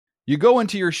You go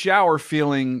into your shower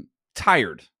feeling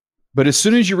tired, but as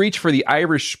soon as you reach for the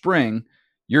Irish Spring,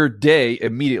 your day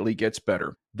immediately gets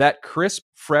better. That crisp,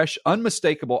 fresh,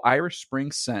 unmistakable Irish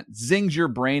Spring scent zings your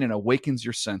brain and awakens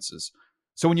your senses.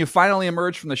 So when you finally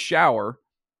emerge from the shower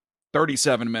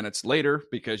 37 minutes later,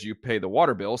 because you pay the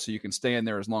water bill so you can stay in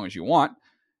there as long as you want,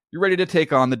 you're ready to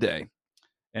take on the day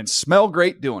and smell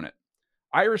great doing it.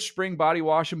 Irish Spring Body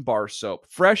Wash and Bar Soap.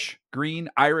 Fresh, green,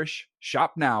 Irish.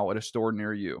 Shop now at a store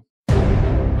near you.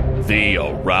 The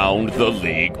Around the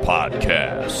League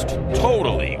podcast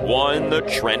totally won the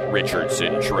Trent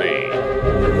Richardson trade.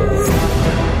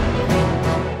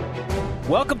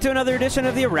 Welcome to another edition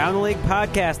of the Around the League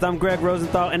podcast. I'm Greg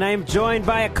Rosenthal, and I am joined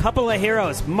by a couple of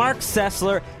heroes, Mark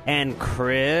Sessler and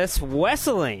Chris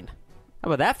Wesseling. How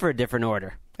about that for a different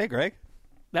order? Hey, Greg.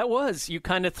 That was. You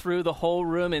kind of threw the whole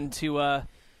room into a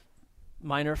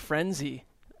minor frenzy.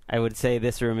 I would say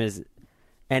this room is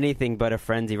anything but a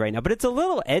frenzy right now, but it's a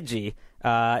little edgy.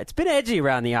 It's been edgy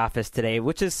around the office today,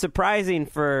 which is surprising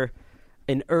for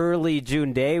an early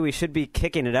June day. We should be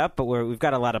kicking it up, but we've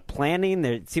got a lot of planning.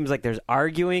 It seems like there's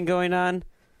arguing going on.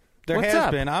 What's has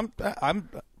been. I'm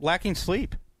lacking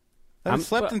sleep. I haven't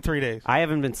slept in 3 days. I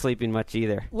haven't been sleeping much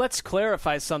either. Let's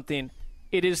clarify something.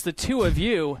 It is the two of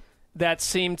you that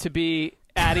seem to be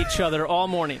at each other all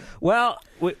morning. Well,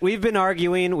 we've been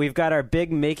arguing. We've got our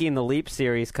big Making the Leap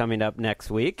series coming up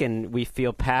next week, and we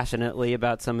feel passionately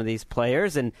about some of these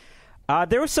players. And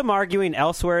there was some arguing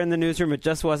elsewhere in the newsroom. It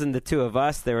just wasn't the two of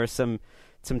us. There were some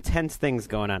tense things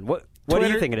going on. What do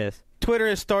you think it is? Twitter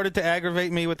has started to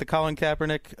aggravate me with the Colin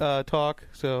Kaepernick talk.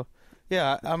 So,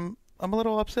 yeah, I'm a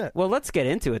little upset. Well, let's get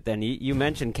into it then. You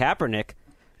mentioned Kaepernick.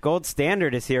 Gold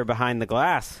Standard is here behind the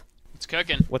glass. It's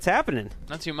cooking. What's happening?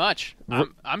 Not too much.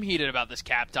 I'm heated about this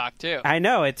Cap talk, too. I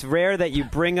know. It's rare that you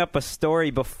bring up a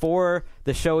story before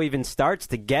the show even starts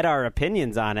to get our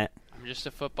opinions on it. I'm just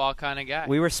a football kind of guy.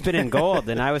 We were spinning gold,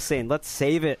 and I was saying, let's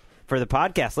save it for the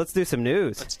podcast. Let's do some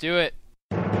news. Let's do it.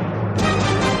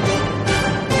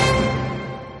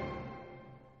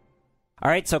 All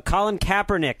right, so Colin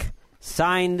Kaepernick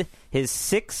signed his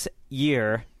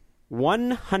 6-year,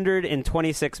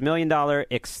 $126 million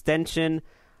extension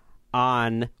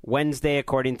on Wednesday,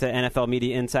 according to NFL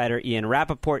media insider Ian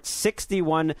Rappaport.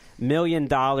 $61 million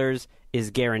is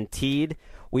guaranteed.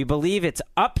 We believe it's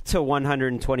up to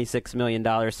 $126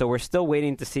 million, so we're still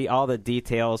waiting to see all the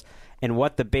details and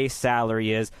what the base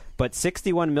salary is. But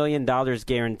 $61 million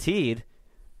guaranteed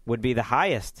would be the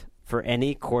highest for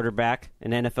any quarterback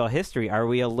in NFL history. Are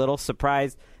we a little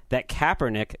surprised that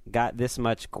Kaepernick got this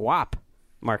much guap,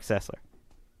 Mark Sessler?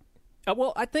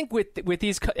 Well, I think with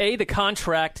these, the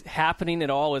contract happening at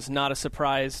all is not a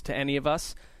surprise to any of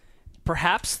us.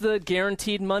 Perhaps the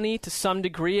guaranteed money to some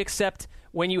degree, except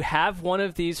when you have one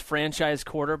of these franchise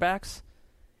quarterbacks,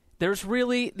 there's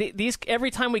really these.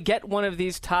 Every time we get one of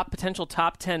these potential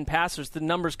top 10 passers, the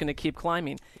number's going to keep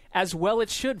climbing. As well it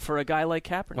should for a guy like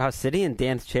Kaepernick. Wow, sitting in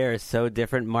Dan's chair is so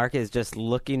different. Mark is just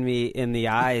looking me in the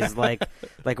eyes like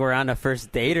we're on a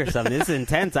first date or something. This is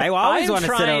intense. I always want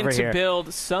to sit over here. I'm trying to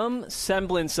build some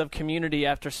semblance of community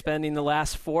after spending the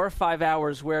last 4 or 5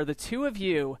 hours where the two of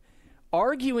you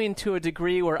arguing to a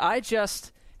degree where I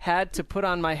just had to put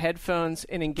on my headphones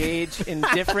and engage in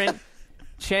different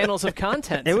channels of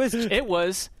content. It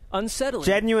was unsettling.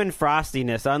 Genuine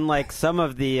frostiness, unlike some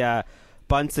of the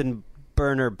Bunsen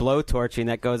burner blowtorching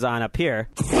that goes on up here.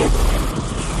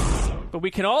 But we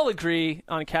can all agree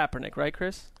on Kaepernick, right,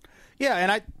 Chris? Yeah,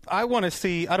 and I want to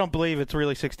see. I don't believe it's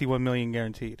really $61 million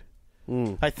guaranteed.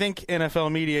 I think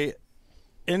NFL media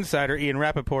insider Ian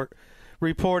Rappaport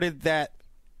reported that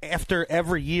after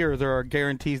every year there are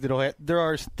guarantees there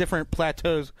are different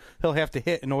plateaus he'll have to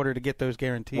hit in order to get those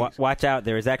guarantees. Watch out!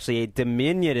 There is actually a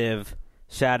diminutive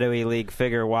shadowy league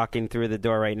figure walking through the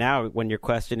door right now. When you're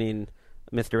questioning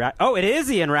Mr. it is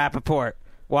Ian Rappaport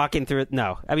walking through it.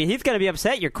 No, I mean he's going to be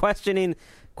upset. You're questioning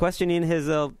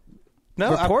his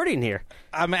reporting here.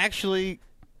 I'm actually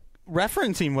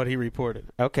referencing what he reported.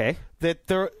 Okay,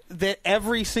 that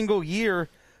every single year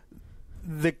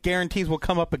the guarantees will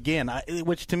come up again,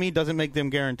 which to me doesn't make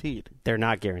them guaranteed. They're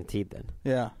not guaranteed then.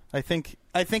 Yeah, I think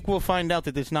we'll find out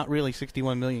that it's not really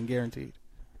 $61 million guaranteed.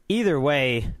 Either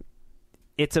way,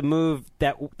 it's a move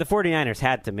that the 49ers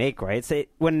had to make, right?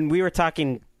 When we were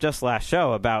talking just last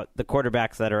show about the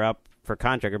quarterbacks that are up for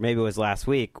contract, or maybe it was last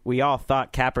week, we all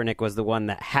thought Kaepernick was the one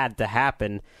that had to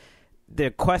happen.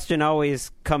 The question always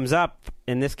comes up,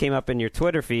 and this came up in your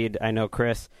Twitter feed, I know,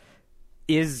 Chris,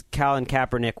 is Colin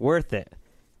Kaepernick worth it?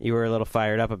 You were a little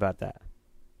fired up about that.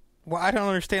 Well, I don't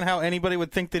understand how anybody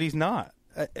would think that he's not.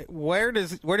 Where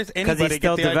does anybody get the Because he's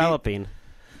still developing.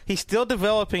 He's still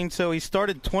developing, so he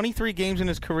started 23 games in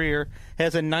his career,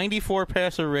 has a 94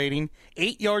 passer rating,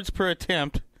 8 yards per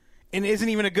attempt, and isn't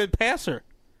even a good passer.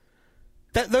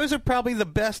 Those are probably the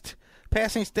best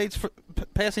passing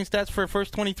stats for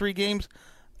first 23 games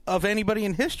of anybody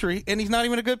in history, and he's not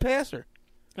even a good passer.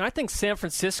 And I think San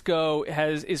Francisco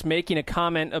is making a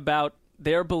comment about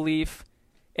their belief,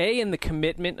 in the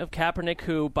commitment of Kaepernick,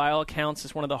 who by all accounts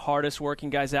is one of the hardest working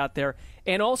guys out there,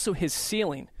 and also his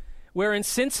ceiling. Where in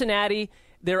Cincinnati,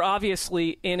 they're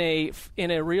obviously in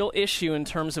a real issue in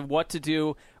terms of what to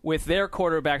do with their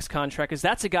quarterback's contract, because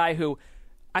that's a guy who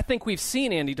I think we've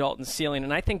seen Andy Dalton's ceiling,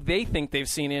 and I think they think they've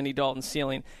seen Andy Dalton's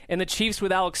ceiling. And the Chiefs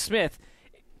with Alex Smith,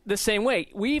 the same way.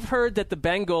 We've heard that the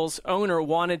Bengals owner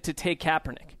wanted to take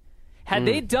Kaepernick. Had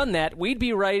they done that, we'd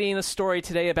be writing a story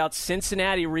today about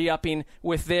Cincinnati re-upping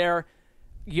with their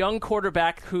young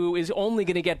quarterback who is only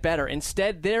going to get better.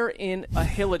 Instead, they're in a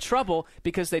hill of trouble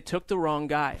because they took the wrong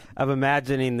guy. I'm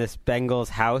imagining this Bengals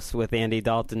house with Andy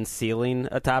Dalton's ceiling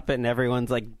atop it, and everyone's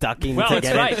like ducking to it's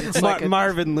get right. it. It's like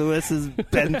Marvin Lewis is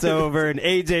bent over, and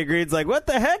AJ Green's like, "What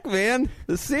the heck, man?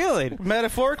 The ceiling."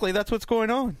 Metaphorically, that's what's going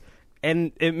on.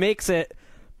 And it makes it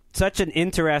such an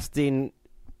interesting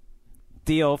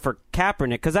deal for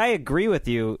Kaepernick, because I agree with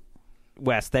you,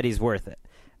 Wes, that he's worth it.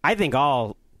 I think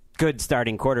all good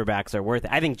starting quarterbacks are worth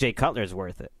it. I think Jay Cutler's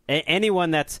worth it.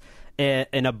 Anyone that's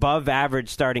an above-average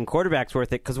starting quarterback's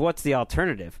worth it, because what's the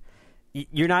alternative?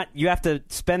 You have to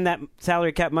spend that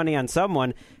salary cap money on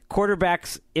someone.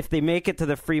 Quarterbacks, if they make it to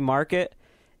the free market,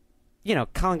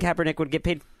 Colin Kaepernick would get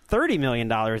paid $30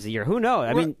 million a year. Who knows?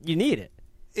 I mean, you need it.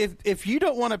 If you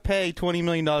don't want to pay $20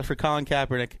 million for Colin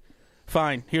Kaepernick,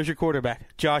 fine. Here's your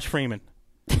quarterback, Josh Freeman.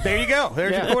 There you go.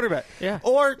 There's your quarterback. Yeah.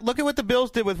 Or look at what the Bills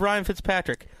did with Ryan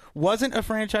Fitzpatrick. Wasn't a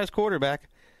franchise quarterback,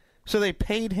 so they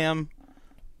paid him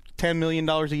 $10 million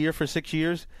a year for 6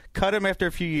 years, cut him after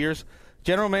a few years.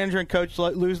 General manager and coach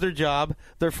lose their job.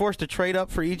 They're forced to trade up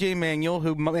for E.J. Manuel,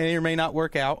 who may or may not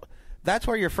work out. That's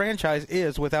where your franchise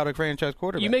is without a franchise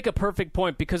quarterback. You make a perfect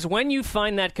point, because when you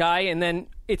find that guy and then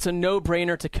it's a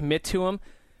no-brainer to commit to him,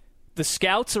 the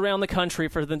scouts around the country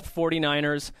for the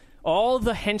 49ers, all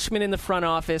the henchmen in the front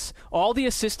office, all the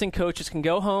assistant coaches can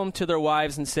go home to their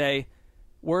wives and say,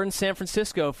 we're in San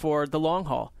Francisco for the long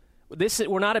haul.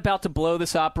 We're not about to blow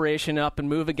this operation up and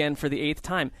move again for the 8th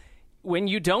time. When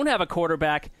you don't have a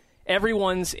quarterback,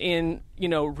 everyone's in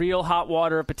real hot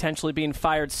water, potentially being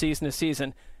fired season to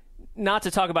season. Not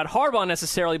to talk about Harbaugh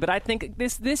necessarily, but I think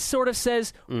this sort of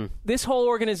says this whole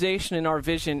organization and our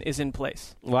vision is in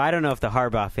place. Well, I don't know if the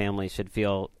Harbaugh family should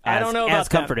feel I don't know about as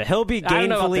comforted. that. He'll be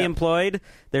gainfully employed.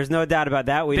 There's no doubt about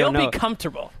that. They'll be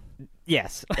comfortable.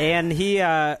 Yes, and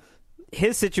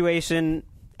his situation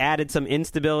added some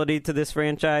instability to this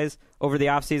franchise over the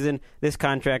offseason. This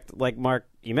contract, like Mark,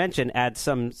 you mentioned, adds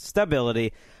some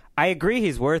stability. I agree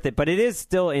he's worth it, but it is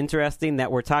still interesting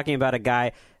that we're talking about a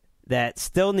guy that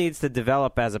still needs to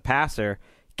develop as a passer,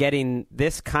 getting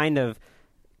this kind of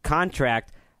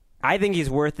contract. I think he's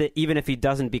worth it even if he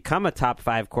doesn't become a top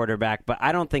 5 quarterback, but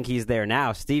I don't think he's there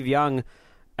now. Steve Young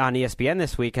on ESPN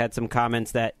this week had some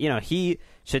comments that, he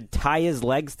should tie his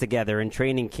legs together in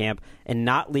training camp and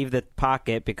not leave the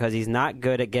pocket because he's not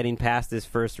good at getting past his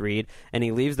first read, and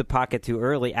he leaves the pocket too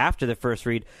early after the first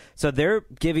read. So they're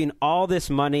giving all this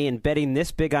money and betting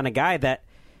this big on a guy that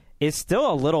is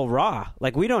still a little raw.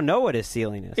 Like, we don't know what his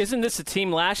ceiling is. Isn't this a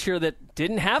team last year that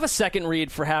didn't have a second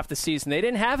read for half the season? They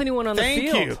didn't have anyone on the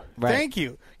field. Thank you. Right. Thank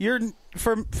you.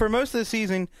 For most of the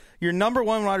season, your number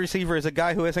one wide receiver is a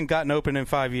guy who hasn't gotten open in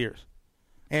 5 years.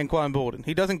 Anquan Bolden.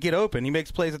 He doesn't get open. He makes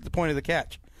plays at the point of the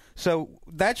catch. So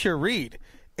that's your read.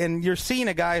 And you're seeing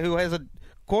a guy who has a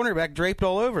cornerback draped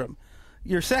all over him.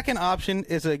 Your second option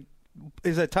is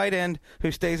a tight end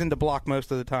who stays in the block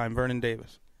most of the time, Vernon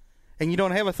Davis. And you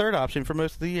don't have a third option for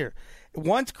most of the year.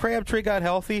 Once Crabtree got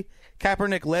healthy,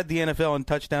 Kaepernick led the NFL in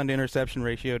touchdown to interception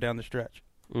ratio down the stretch.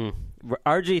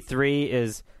 RG3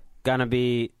 is going to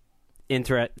be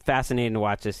fascinating to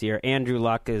watch this year. Andrew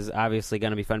Luck is obviously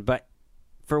going to be fun. But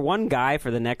for one guy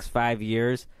for the next 5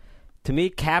 years, to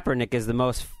me, Kaepernick is the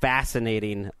most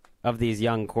fascinating of these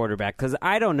young quarterbacks because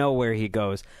I don't know where he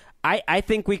goes. I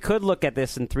think we could look at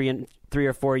this in 3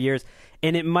 or 4 years,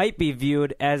 and it might be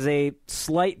viewed as a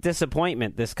slight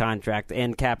disappointment, this contract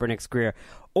and Kaepernick's career.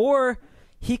 Or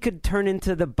he could turn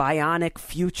into the bionic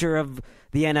future of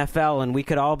the NFL, and we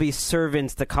could all be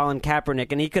servants to Colin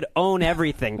Kaepernick, and he could own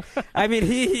everything. I mean,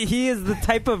 he is the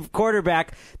type of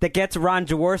quarterback that gets Ron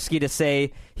Jaworski to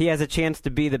say he has a chance to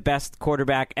be the best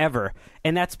quarterback ever.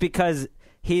 And that's because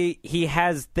he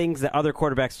has things that other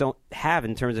quarterbacks don't have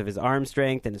in terms of his arm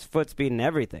strength and his foot speed and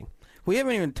everything. We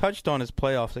haven't even touched on his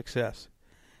playoff success.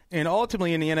 And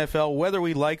ultimately in the NFL, whether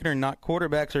we like it or not,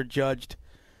 quarterbacks are judged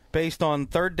based on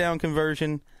third down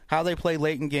conversion, how they play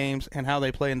late in games, and how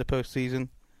they play in the postseason.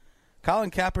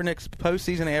 Colin Kaepernick's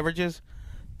postseason averages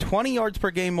 20 yards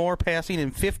per game more passing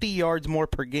and 50 yards more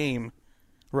per game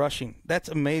rushing. That's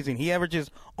amazing. He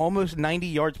averages almost 90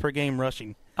 yards per game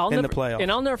rushing in the playoffs.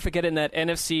 And I'll never forget in that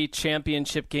NFC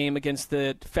Championship game against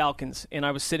the Falcons, and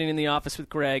I was sitting in the office with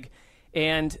Greg,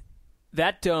 and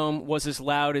that dome was as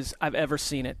loud as I've ever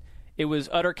seen it. It was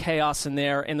utter chaos in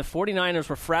there, and the 49ers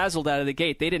were frazzled out of the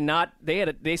gate.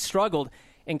 They struggled,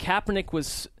 and Kaepernick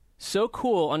was so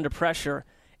cool under pressure,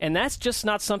 and that's just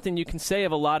not something you can say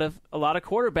of a lot of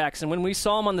quarterbacks. And when we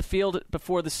saw him on the field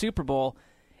before the Super Bowl,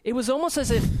 it was almost as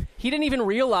if he didn't even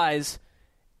realize.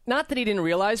 Not that he didn't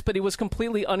realize, but he was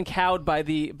completely uncowed by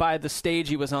the stage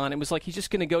he was on. It was like he's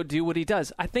just going to go do what he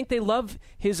does. I think they love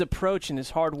his approach and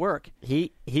his hard work.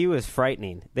 He was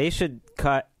frightening. They should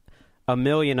cut $1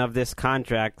 million of this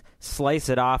contract, slice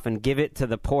it off, and give it to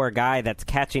the poor guy that's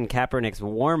catching Kaepernick's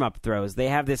warm-up throws. They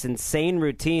have this insane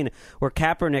routine where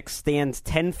Kaepernick stands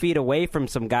 10 feet away from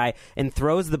some guy and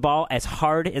throws the ball as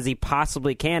hard as he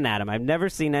possibly can at him. I've never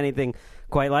seen anything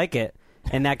quite like it.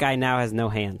 And that guy now has no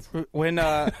hands. When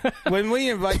we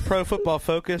invite Pro Football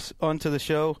Focus onto the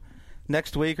show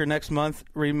next week or next month,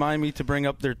 remind me to bring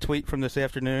up their tweet from this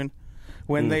afternoon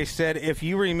when they said if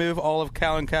you remove all of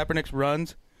Colin Kaepernick's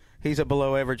runs, he's a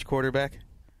below-average quarterback.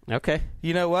 Okay.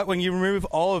 You know what? When you remove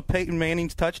all of Peyton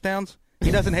Manning's touchdowns,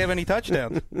 he doesn't have any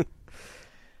touchdowns.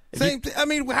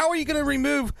 How are you going to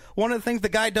remove one of the things the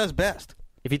guy does best?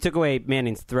 If you took away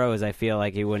Manning's throws, I feel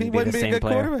like he wouldn't be the same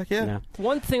player. Quarterback, yeah. No.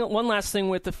 One last thing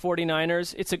with the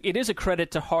 49ers, it is a credit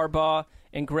to Harbaugh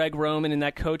and Greg Roman and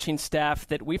that coaching staff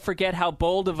that we forget how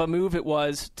bold of a move it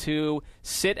was to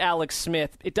sit Alex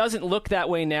Smith. It doesn't look that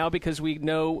way now because we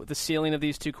know the ceiling of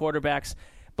these two quarterbacks,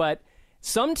 but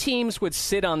some teams would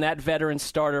sit on that veteran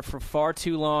starter for far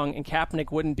too long, and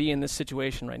Kaepernick wouldn't be in this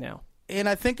situation right now. And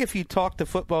I think if you talk to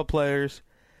football players,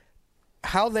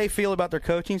 how they feel about their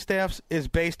coaching staffs is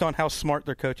based on how smart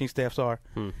their coaching staffs are.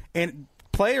 And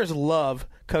players love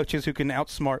coaches who can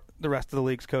outsmart the rest of the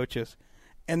league's coaches.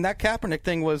 And that Kaepernick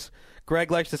thing was,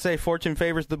 Greg likes to say, fortune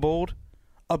favors the bold.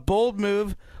 A bold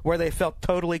move where they felt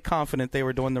totally confident they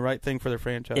were doing the right thing for their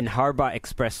franchise. And Harbaugh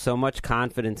expressed so much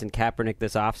confidence in Kaepernick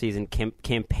this offseason,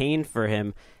 campaigned for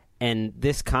him, and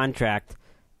this contract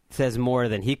says more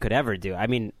than he could ever do. I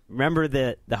mean, remember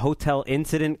the hotel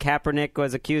incident Kaepernick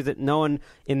was accused that no one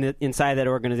inside that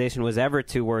organization was ever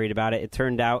too worried about it. It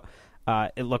turned out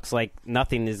it looks like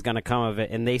nothing is going to come of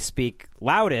it, and they speak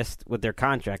loudest with their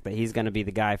contract that he's going to be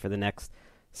the guy for the next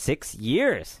 6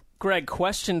 years. Greg,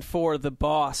 question for the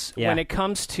boss. Yeah. When it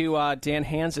comes to Dan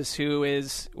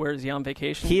Hansis, where is he on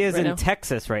vacation? He is right in now?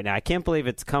 Texas right now. I can't believe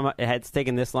it's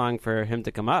taken this long for him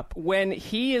to come up. When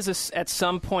he is at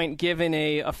some point given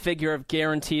a figure of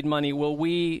guaranteed money, will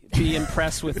we be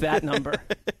impressed with that number?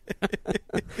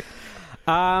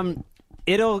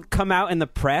 It'll come out in the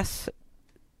press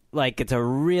like it's a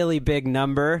really big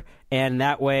number, and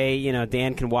that way,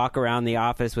 Dan can walk around the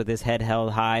office with his head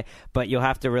held high, but you'll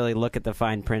have to really look at the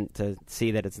fine print to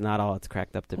see that it's not all it's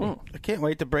cracked up to be. I can't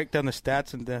wait to break down the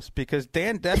stats in this because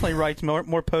Dan definitely writes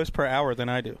more posts per hour than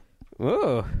I do.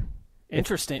 Ooh.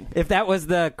 Interesting. If that was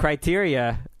the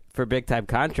criteria for big-time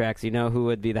contracts, you know who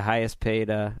would be the highest-paid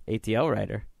ATL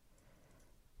writer?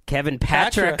 Kevin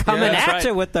Patra coming at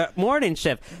you with the morning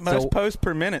shift. Most posts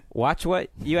per minute. Watch what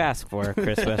you ask for,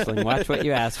 Chris Wessling. Watch what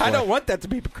you ask for. I don't want that to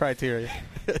be criteria.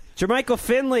 Jermichael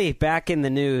Finley back in the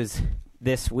news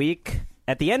this week.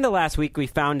 At the end of last week, we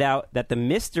found out that the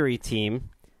mystery team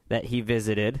that he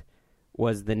visited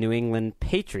was the New England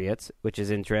Patriots, which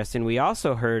is interesting. We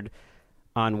also heard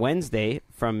on Wednesday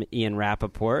from Ian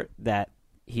Rappaport that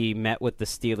he met with the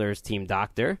Steelers team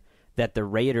doctor, that the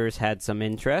Raiders had some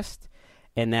interest,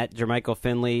 and that Jermichael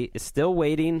Finley is still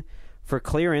waiting for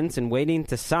clearance and waiting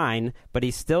to sign, but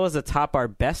he still is atop our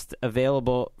best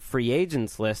available free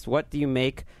agents list. What do you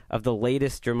make of the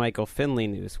latest Jermichael Finley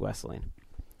news, Wessling?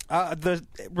 The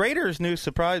Raiders news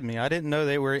surprised me. I didn't know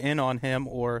they were in on him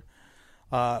or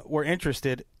were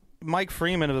interested. Mike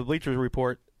Freeman of the Bleacher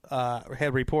Report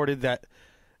had reported that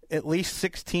at least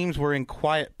 6 teams were in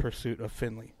quiet pursuit of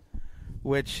Finley,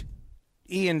 which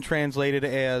Ian translated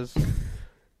as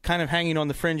kind of hanging on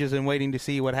the fringes and waiting to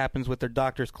see what happens with their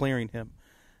doctors clearing him.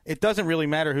 It doesn't really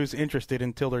matter who's interested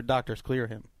until their doctors clear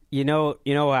him. You know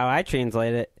how I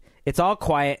translate it? It's all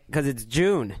quiet because it's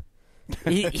June.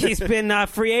 He's been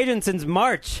free agent since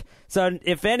March. So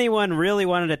if anyone really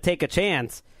wanted to take a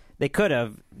chance, they could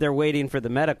have. They're waiting for the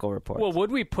medical report. Well, would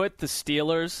we put the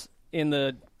Steelers in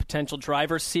the potential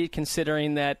driver's seat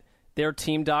considering that their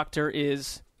team doctor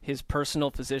is his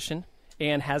personal physician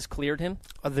and has cleared him?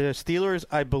 The Steelers,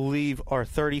 I believe, are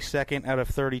 32nd out of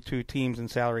 32 teams in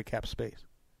salary cap space.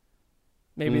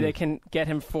 Maybe they can get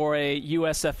him for a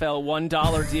USFL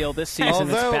 $1 deal this season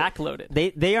that's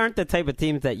backloaded. They aren't the type of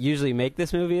teams that usually make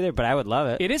this move either, but I would love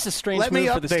it. It is a strange move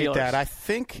for the Steelers. Let me update that. I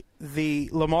think the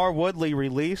Lamar Woodley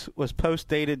release was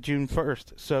post-dated June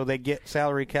 1st, so they get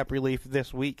salary cap relief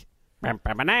this week.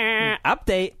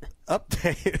 Update.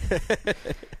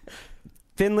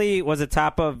 Finley was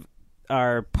atop of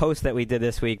our post that we did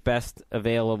this week, best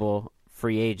available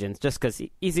free agents, just because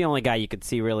he's the only guy you could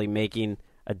see really making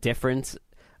a difference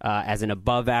as an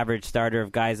above-average starter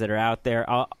of guys that are out there.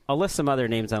 I'll list some other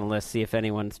names on the list, see if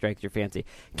anyone strikes your fancy.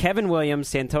 Kevin Williams,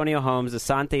 Santonio Holmes,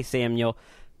 Asante Samuel,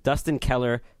 Dustin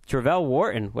Keller, Travell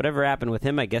Wharton. Whatever happened with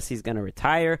him, I guess he's going to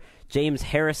retire. James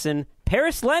Harrison,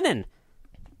 Paris Lennon.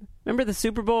 Remember the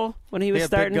Super Bowl when he was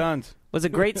starting? Big guns. Was a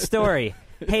great story.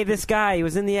 Hey, this guy, he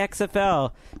was in the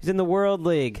XFL. He's in the World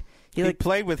League. He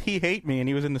played with He Hate Me, and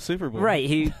he was in the Super Bowl. Right.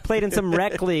 He played in some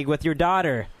rec league with your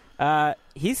daughter.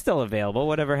 He's still available.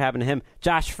 Whatever happened to him?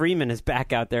 Josh Freeman is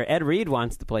back out there. Ed Reed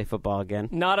wants to play football again.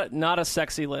 Not a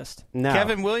sexy list. No.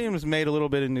 Kevin Williams made a little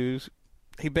bit of news.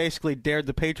 He basically dared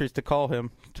the Patriots to call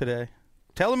him today.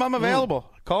 Tell him I'm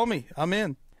available. Call me. I'm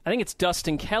in. I think it's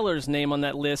Dustin Keller's name on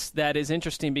that list that is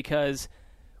interesting because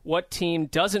what team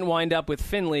doesn't wind up with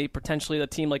Finley, potentially a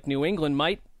team like New England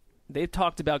might. They've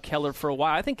talked about Keller for a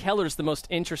while. I think Keller's the most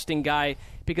interesting guy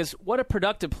because what a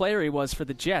productive player he was for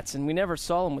the Jets, and we never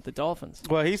saw him with the Dolphins.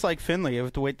 Well, he's like Finley. You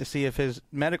have to wait to see if his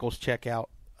medicals check out.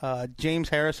 James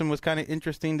Harrison was kind of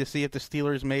interesting to see if the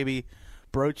Steelers maybe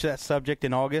broach that subject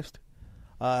in August.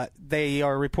 They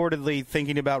are reportedly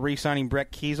thinking about re-signing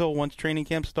Brett Kiesel once training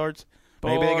camp starts.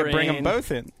 Maybe they could bring them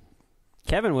both in.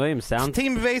 Kevin Williams sounds...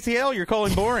 Team of ATL, you're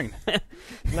calling boring.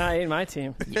 Not in my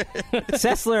team.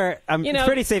 Sessler, it's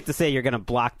pretty safe to say you're going to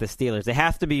block the Steelers. They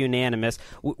have to be unanimous.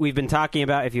 We've been talking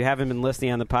about, if you haven't been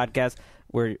listening on the podcast,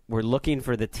 we're looking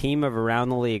for the team of around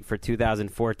the league for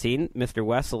 2014. Mr.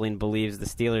 Wesseling believes the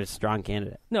Steelers a strong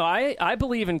candidate. No, I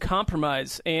believe in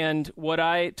compromise, and what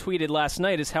I tweeted last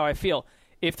night is how I feel.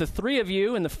 If the three of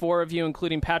you and the four of you,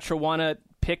 including Patra, want to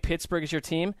pick Pittsburgh as your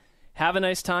team, have a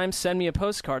nice time, send me a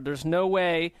postcard. There's no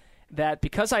way that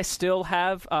because I still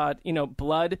have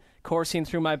blood coursing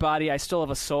through my body, I still have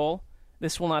a soul,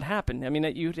 this will not happen. I mean,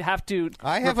 you have to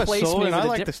I have a soul, and I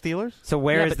like the Steelers. So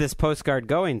where is this postcard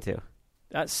going to?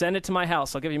 Send it to my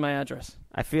house. I'll give you my address.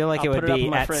 I feel like it would be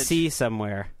at fridge. Sea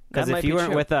somewhere. Because if you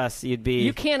weren't with us, you'd be...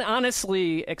 You can't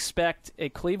honestly expect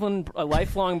a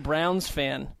lifelong Browns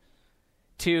fan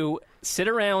to sit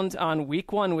around on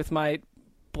week one with my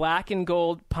black and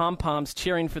gold pom-poms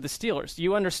cheering for the Steelers.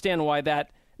 You understand why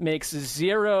that makes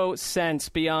 0 sense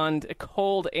beyond a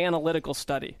cold analytical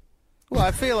study. Well,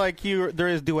 I feel like there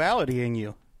is duality in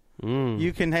you.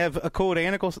 You can have a cold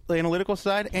analytical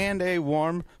side and a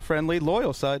warm, friendly,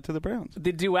 loyal side to the Browns.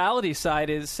 The duality side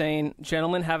is saying,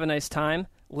 gentlemen, have a nice time.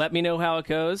 Let me know how it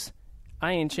goes.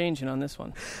 I ain't changing on this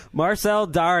one. Marcel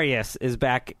Darius is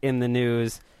back in the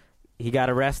news. He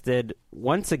got arrested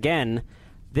once again,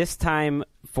 this time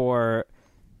for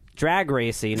drag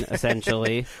racing,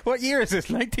 essentially. What year is this,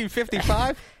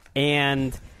 1955?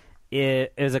 And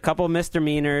it was a couple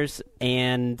misdemeanors,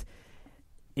 and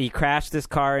he crashed his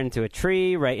car into a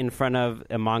tree right in front of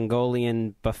a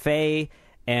Mongolian buffet,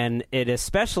 and it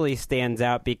especially stands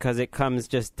out because it comes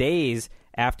just days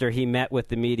after he met with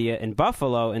the media in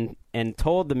Buffalo and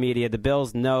told the media, the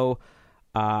Bills know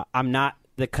I'm not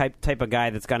the type of guy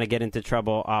that's going to get into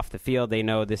trouble off the field. They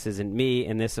know this isn't me,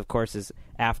 and this, of course, is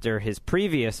after his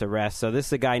previous arrest. So this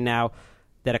is a guy now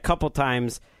that a couple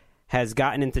times has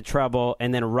gotten into trouble,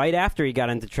 and then right after he got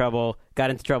into trouble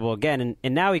again,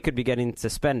 and now he could be getting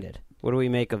suspended. What do we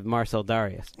make of Marcel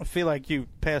Darius? I feel like you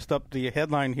passed up the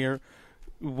headline here.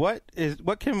 What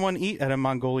can one eat at a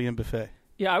Mongolian buffet?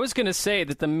 Yeah, I was going to say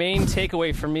that the main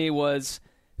takeaway for me was,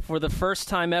 for the first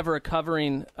time ever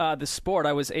covering the sport,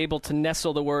 I was able to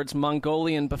nestle the words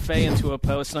Mongolian buffet into a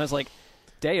post, and I was like,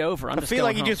 day over. I feel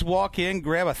like you just walk in,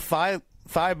 grab a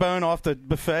thigh bone off the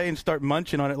buffet, and start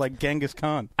munching on it like Genghis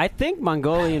Khan. I think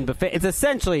Mongolian buffet, it's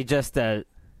essentially just a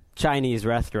Chinese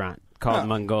restaurant called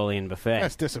Mongolian buffet.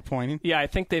 That's disappointing. Yeah, I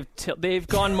think they've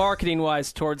gone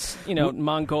marketing-wise towards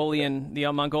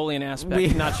Mongolian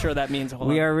aspect. I'm not sure that means a whole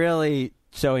lot. We are really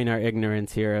showing our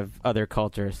ignorance here of other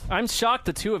cultures. I'm shocked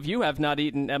the two of you have not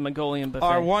eaten at Mongolian buffet.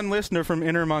 Our one listener from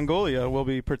Inner Mongolia will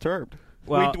be perturbed.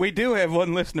 Well, we do have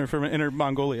one listener from Inner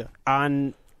Mongolia.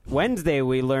 On Wednesday,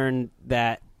 we learned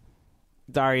that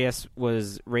Darius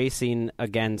was racing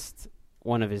against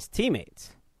one of his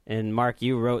teammates. And, Mark,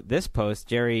 you wrote this post.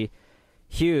 Jerry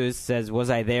Hughes says, was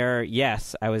I there?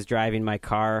 Yes, I was driving my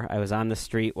car. I was on the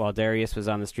street while Darius was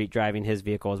on the street driving his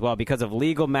vehicle as well. Because of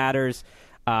legal matters,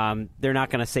 they're not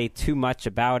going to say too much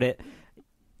about it.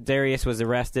 Darius was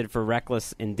arrested for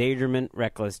reckless endangerment,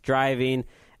 reckless driving.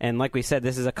 And like we said,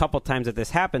 this is a couple times that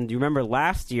this happened. Do you remember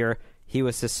last year he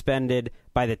was suspended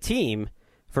by the team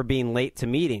for being late to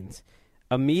meetings?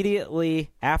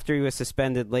 Immediately after he was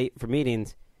suspended late for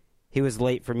meetings, he was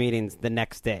late for meetings the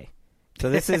next day. So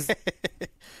this is,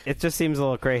 it just seems a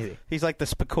little crazy. He's like the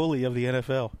Spicoli of the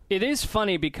NFL. It is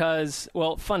funny because,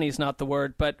 well, funny is not the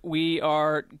word, but we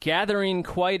are gathering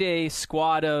quite a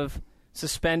squad of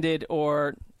suspended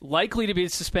or likely to be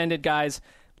suspended guys.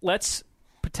 Let's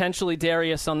potentially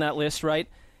Darius on that list, right?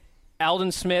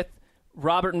 Aldon Smith,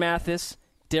 Robert Mathis,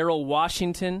 Darrell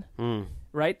Washington,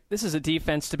 right? This is a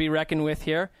defense to be reckoned with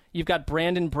here. You've got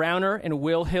Brandon Browner and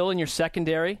Will Hill in your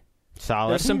secondary.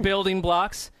 Solid. There's some building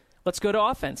blocks. Let's go to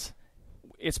offense.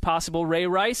 It's possible Ray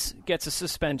Rice gets a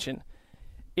suspension.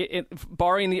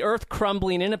 Barring the earth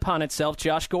crumbling in upon itself,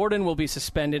 Josh Gordon will be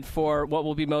suspended for what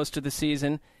will be most of the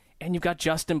season. And you've got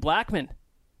Justin Blackmon.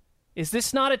 Is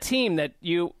this not a team that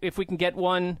if we can get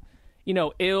one,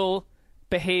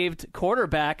 ill-behaved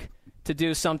quarterback to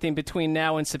do something between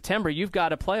now and September, you've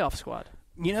got a playoff squad.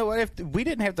 You know what? If we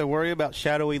didn't have to worry about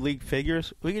shadowy league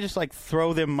figures, we could just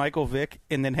throw them Michael Vick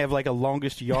and then have a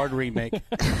longest yard remake.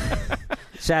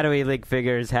 Shadowy league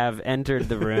figures have entered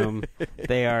the room.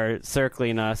 They are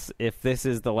circling us. If this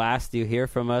is the last you hear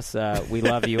from us, we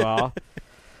love you all.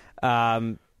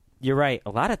 You're right.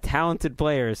 A lot of talented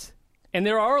players. And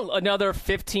there are another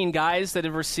 15 guys that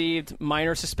have received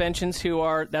minor suspensions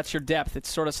that's your depth. It's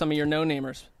sort of some of your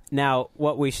no-namers. Now,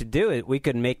 what we should do is we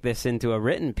could make this into a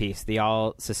written piece, the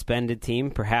all-suspended team,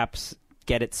 perhaps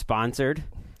get it sponsored.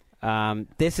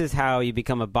 This is how you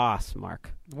become a boss,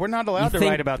 Mark. We're not allowed to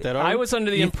write about that, are we? I was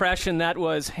under the impression that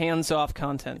was hands-off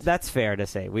content. That's fair to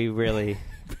say. We really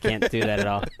can't do that at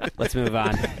all. Let's move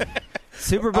on.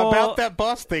 Super Bowl. About that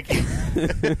boss thinking.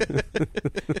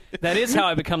 That is how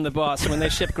I become the boss, when they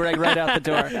ship Greg right out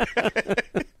the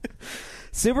door.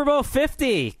 Super Bowl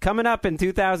 50 coming up in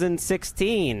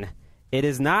 2016. It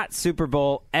is not Super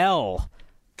Bowl L.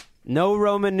 No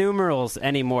Roman numerals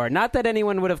anymore. Not that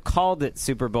anyone would have called it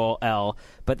Super Bowl L,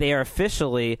 but they are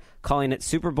officially calling it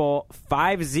Super Bowl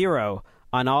 50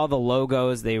 on all the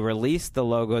logos. They released the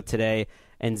logo today,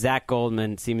 and Zach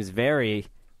Goldman seems very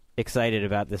excited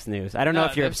about this news. I don't know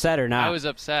if you're upset or not. I was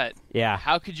upset. Yeah.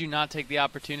 How could you not take the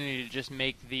opportunity to just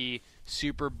make the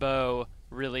Super Bowl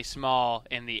really small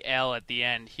and the L at the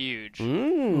end huge?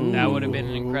 That would have been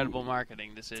an incredible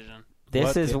marketing decision.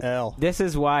 This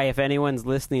is why, if anyone's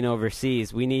listening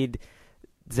overseas, we need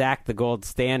Zach, the gold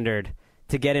standard,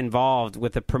 to get involved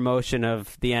with the promotion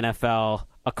of the NFL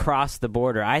across the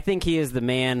border. I think he is the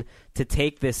man to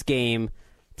take this game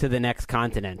to the next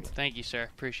continent. Thank you, sir.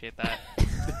 Appreciate that.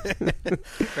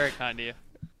 Very kind of you.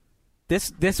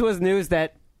 This was news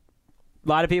that a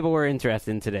lot of people were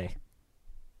interested in today.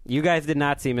 You guys did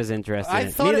not seem as interested in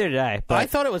it. Neither did I. But I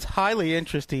thought it was highly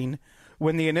interesting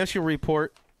when the initial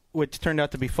report, which turned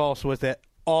out to be false, was that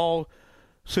all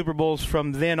Super Bowls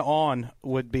from then on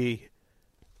would be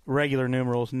regular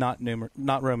numerals, not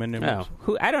Roman numerals.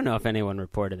 Oh, I don't know if anyone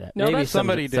reported that. No, maybe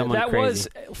somebody did. Someone that crazy.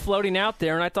 was floating out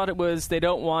there, and I thought it was they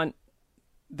don't want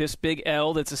this big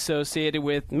L that's associated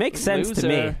with makes sense loser. to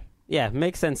me. Yeah,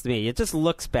 makes sense to me. It just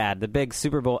looks bad, the big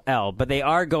Super Bowl L, but they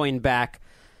are going back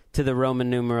to the Roman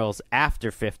numerals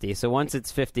after 50. So once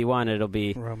it's 51, it'll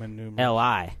be Roman numerals.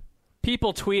 LI.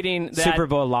 People tweeting that Super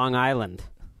Bowl Long Island.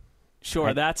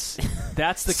 Sure, that's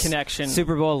the connection.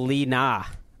 Super Bowl Lee Nah.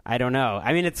 I don't know.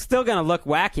 I mean, it's still going to look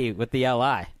wacky with the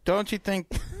LI. Don't you think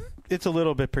it's a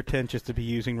little bit pretentious to be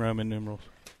using Roman numerals?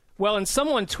 Well, and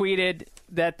someone tweeted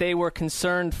that they were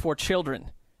concerned for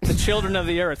children, the children of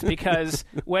the earth, because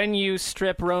when you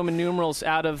strip Roman numerals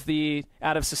out of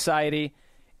society,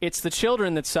 it's the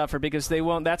children that suffer because they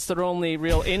won't. That's their only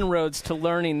real inroads to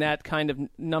learning that kind of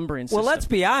numbering system. Well, let's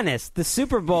be honest. The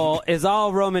Super Bowl is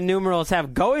all Roman numerals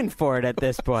have going for it at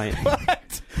this point.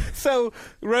 What? So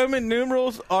Roman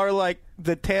numerals are like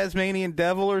the Tasmanian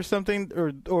devil or something,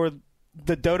 or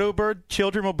the dodo bird?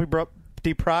 Children will be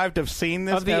deprived of seeing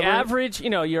this? Of the average,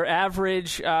 your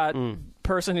average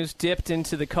person who's dipped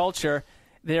into the culture,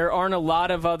 there aren't a lot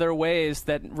of other ways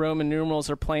that Roman numerals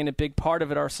are playing a big part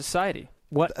of our society.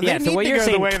 What? They Yeah. need So what to you're go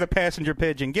saying? the way of the passenger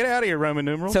pigeon. Get out of here, Roman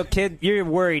numerals. So you're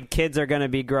worried kids are going to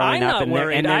be growing I'm up not and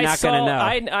worried. they're not going to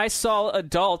know. I saw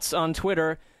adults on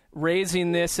Twitter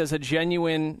raising this as a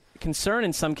genuine concern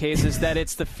in some cases that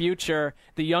it's the future,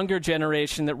 the younger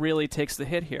generation that really takes the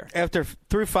hit here.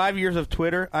 Through 5 years of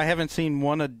Twitter, I haven't seen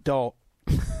one adult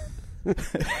You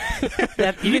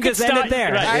can just end it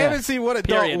there. Right. I haven't seen one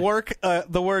adult Period. work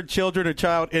the word children or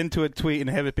child into a tweet and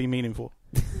have it be meaningful.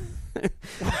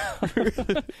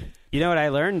 You know what I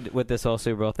learned with this whole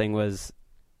Super Bowl thing was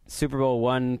Super Bowl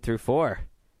 1 through 4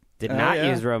 did not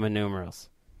use Roman numerals.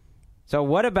 So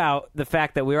what about the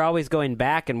fact that we're always going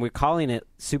back and we're calling it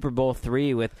Super Bowl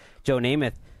 3 with Joe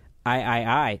Namath,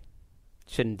 I.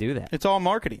 Shouldn't do that. It's all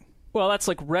marketing. Well, that's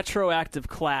like retroactive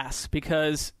class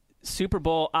because Super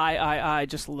Bowl I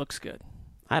just looks good.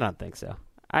 I don't think so.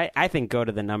 I think go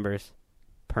to the numbers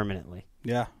permanently.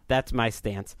 Yeah. That's my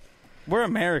stance. We're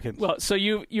Americans. Well, so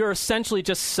you're essentially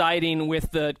just siding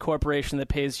with the corporation that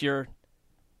pays your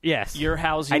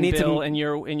housing bill and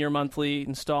your monthly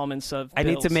installments of bills. I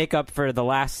need to make up for the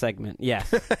last segment.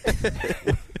 Yes.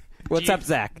 What's up,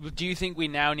 Zach? Do you think we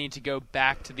now need to go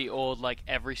back to the old, like,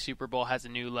 every Super Bowl has a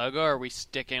new logo, or are we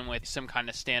sticking with some kind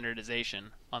of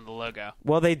standardization on the logo?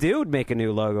 Well, they do make a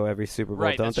new logo every Super Bowl,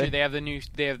 Right, don't that's they? true.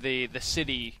 They have the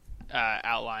city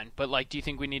outline. But, like, do you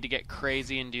think we need to get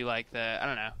crazy and do, like, I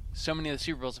don't know, so many of the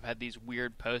Super Bowls have had these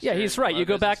weird posters. Yeah, he's right. You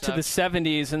go logos back and to the stuff.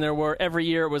 70s, and there were, every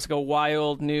year it was like a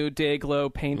wild, new, day glow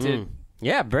painted.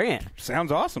 Yeah, bring it.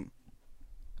 Sounds awesome.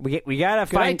 We gotta Good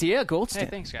find idea, Goldstein. Hey,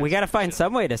 thanks, guys. we gotta find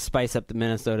some way to spice up the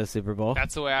Minnesota Super Bowl.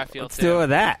 That's the way I feel, Let's too. do it with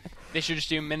that. They should just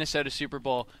do Minnesota Super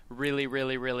Bowl really,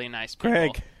 really, really nice people.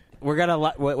 Greg, We're gonna.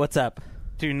 What's up?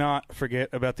 do not forget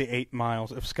about the 8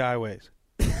 miles of skyways.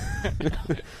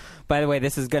 By the way,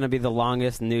 this is going to be the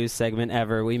longest news segment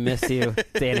ever. We miss you,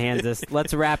 Dan Hansis.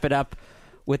 Let's wrap it up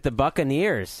with the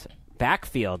Buccaneers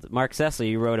backfield. Mark Sessler,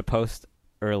 you wrote a post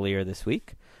earlier this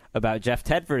week about Jeff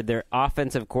Tedford, their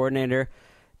offensive coordinator,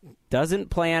 doesn't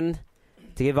plan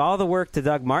to give all the work to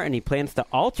Doug Martin. He plans to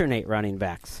alternate running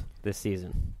backs this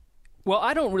season. Well,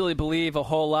 I don't really believe a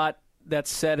whole lot that's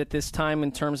said at this time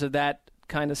in terms of that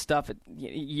kind of stuff.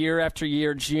 Year after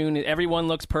year, June, everyone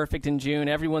looks perfect in June.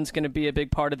 Everyone's going to be a big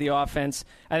part of the offense.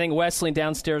 I think Wesley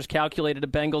downstairs calculated a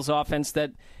Bengals offense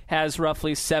that has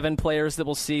roughly 7 players that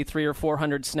will see 300 or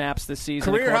 400 snaps this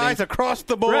season. Career highs across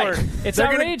the board. Right. It's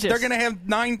outrageous. They're going to have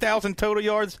 9,000 total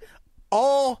yards,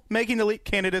 all making elite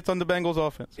candidates on the Bengals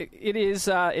offense. It is.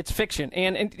 It's fiction.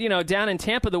 And you know, down in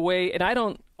Tampa, the way, and I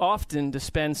don't often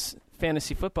dispense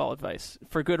fantasy football advice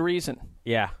for good reason.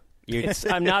 Yeah.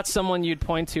 I'm not someone you'd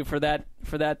point to for that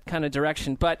kind of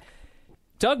direction. But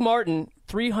Doug Martin,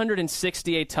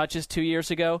 368 touches 2 years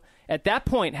ago. At that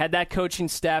point, had that coaching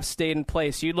staff stayed in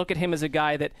place, you'd look at him as a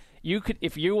guy that you could,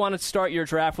 if you want to start your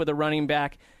draft with a running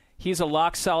back, he's a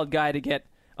lock-solid guy to get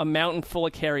a mountain full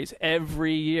of carries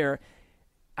every year.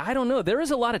 I don't know. There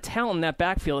is a lot of talent in that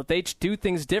backfield. If they do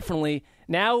things differently,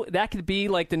 now that could be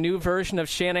like the new version of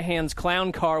Shanahan's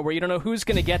clown car where you don't know who's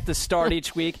going to get the start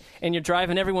each week, and you're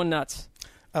driving everyone nuts.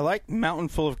 I like mountain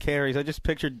full of carries. I just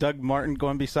pictured Doug Martin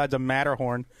going besides a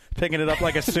Matterhorn, picking it up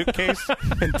like a suitcase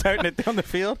and toting it down the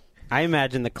field. I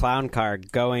imagine the clown car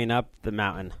going up the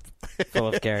mountain full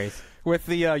of carries. With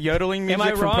the yodeling music Am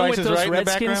I from wrong Price with is those Right in the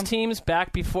Redskins background. teams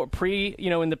back before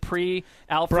in the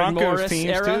pre-Alfred Broncos Morris teams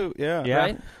era? too. Yeah.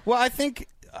 Right? Well, I think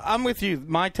I'm with you.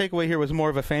 My takeaway here was more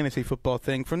of a fantasy football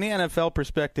thing. From the NFL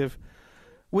perspective,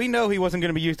 we know he wasn't going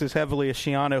to be used as heavily as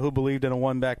Shiano, who believed in a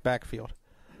one-back backfield.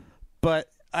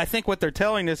 But I think what they're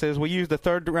telling us is we used a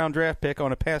third-round draft pick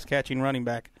on a pass-catching running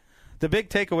back. The big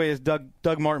takeaway is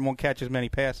Doug Martin won't catch as many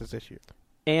passes this year.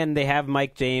 And they have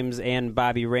Mike James and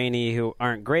Bobby Rainey, who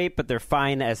aren't great, but they're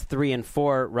fine as 3 and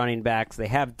 4 running backs. They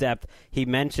have depth. He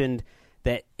mentioned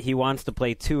that he wants to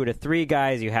play 2 to 3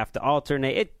 guys. You have to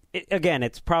alternate. Again,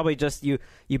 it's probably just you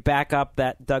back up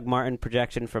that Doug Martin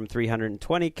projection from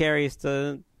 320 carries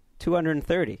to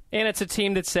 230. And it's a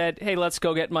team that said, hey, let's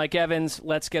go get Mike Evans.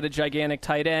 Let's get a gigantic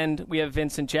tight end. We have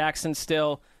Vincent Jackson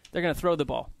still. They're going to throw the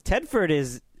ball. Tedford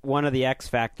is one of the X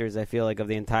factors, I feel like, of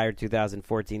the entire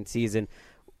 2014 season.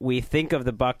 We think of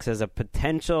the Bucs as a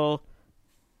potential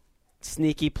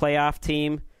sneaky playoff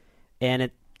team, and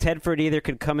Tedford either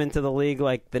could come into the league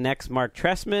like the next Mark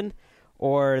Trestman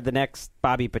or the next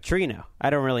Bobby Petrino. I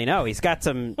don't really know. He's got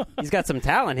some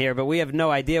talent here, but we have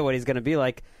no idea what he's going to be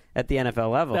like at the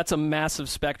NFL level. That's a massive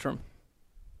spectrum.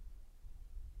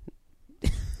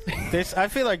 I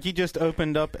feel like you just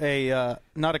opened up a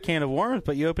not a can of worms,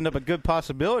 but you opened up a good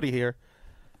possibility here.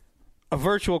 A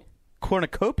virtual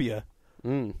cornucopia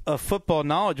of football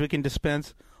knowledge we can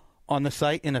dispense on the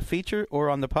site in a feature or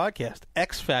on the podcast.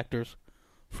 X factors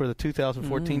for the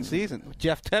 2014 season.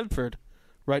 Jeff Tedford,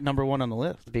 right number 1 on the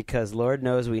list. Because Lord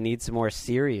knows we need some more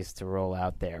series to roll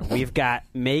out there. We've got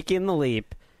Making the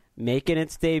Leap, making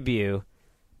its debut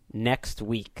next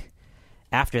week.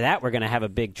 After that, we're going to have a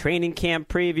big training camp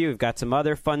preview. We've got some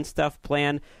other fun stuff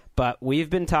planned. But we've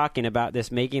been talking about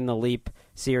this Making the Leap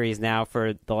series now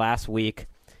for the last week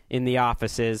in the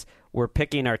offices. We're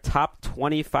picking our top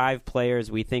 25 players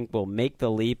we think will make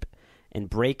the leap and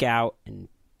break out and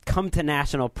come to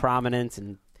national prominence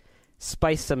and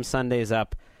spice some Sundays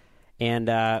up. And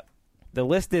the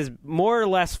list is more or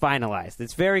less finalized.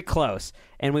 It's very close.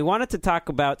 And we wanted to talk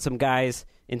about some guys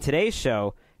in today's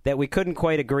show that we couldn't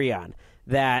quite agree on,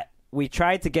 that we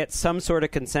tried to get some sort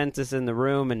of consensus in the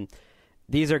room, and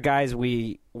these are guys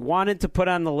we wanted to put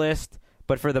on the list,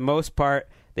 but for the most part,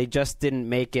 they just didn't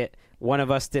make it. One of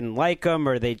us didn't like them,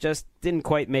 or they just didn't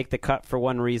quite make the cut for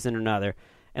one reason or another.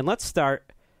 And let's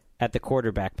start at the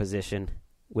quarterback position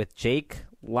with Jake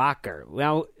Locker.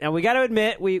 Now we got to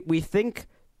admit, we think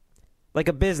like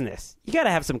a business. You got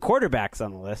to have some quarterbacks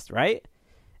on the list, right?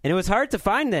 And it was hard to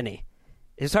find any.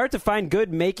 It was hard to find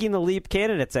good making the leap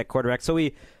candidates at quarterback. So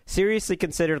we seriously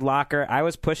considered Locker. I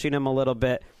was pushing him a little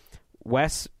bit.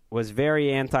 Wes was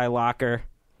very anti-Locker.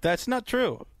 That's not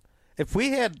true. If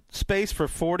we had space for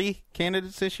 40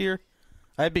 candidates this year,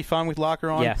 I'd be fine with Locker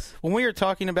on. Yes. When we were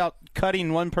talking about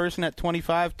cutting one person at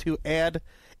 25 to add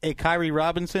a Kyrie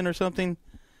Robinson or something,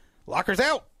 Locker's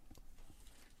out.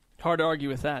 Hard to argue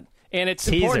with that. And it's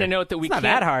important to note that we can't. It's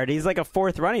not that hard. He's like a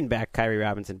fourth running back, Kyrie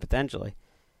Robinson, potentially.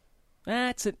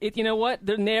 That's it. You know what?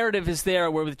 The narrative is there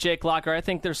where with Jake Locker, I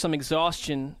think there's some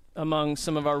exhaustion among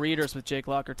some of our readers with Jake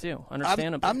Locker, too,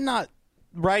 understandably. I'm not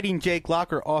writing Jake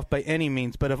Locker off by any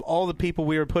means, but of all the people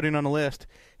we were putting on the list,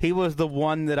 he was the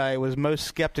one that I was most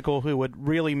skeptical who would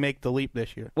really make the leap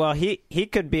this year. Well, he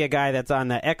could be a guy that's on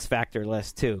the X Factor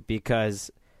list, too,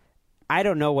 because I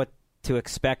don't know what to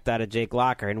expect out of Jake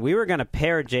Locker. And we were going to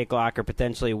pair Jake Locker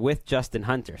potentially with Justin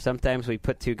Hunter. Sometimes we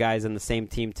put two guys on the same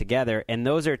team together, and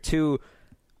those are two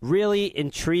really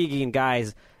intriguing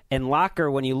guys. And Locker,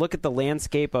 when you look at the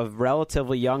landscape of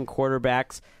relatively young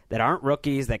quarterbacks that aren't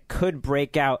rookies, that could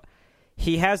break out,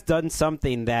 he has done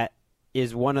something that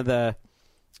is one of the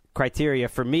criteria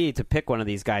for me to pick one of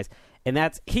these guys. And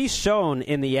that's he's shown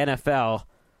in the NFL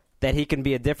that he can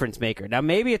be a difference maker. Now,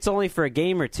 maybe it's only for a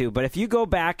game or two, but if you go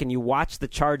back and you watch the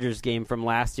Chargers game from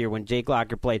last year when Jake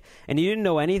Locker played, and you didn't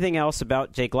know anything else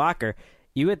about Jake Locker,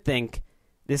 you would think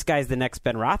this guy's the next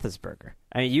Ben Roethlisberger.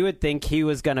 I mean, you would think he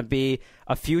was going to be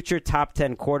a future top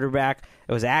 10 quarterback.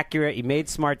 It was accurate. He made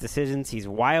smart decisions. He's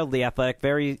wildly athletic,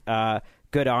 very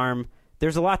good arm.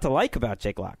 There's a lot to like about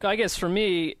Jake Locker. I guess for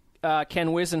me, Ken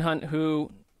Wisenhunt,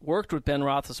 who worked with Ben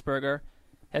Roethlisberger,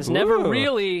 has never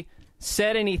really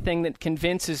said anything that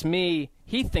convinces me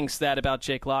he thinks that about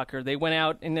Jake Locker. They went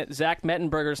out, and that Zach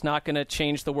Mettenberger's not going to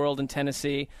change the world in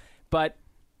Tennessee, but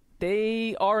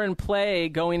they are in play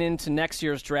going into next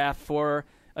year's draft for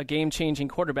a game-changing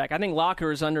quarterback. I think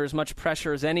Locker is under as much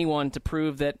pressure as anyone to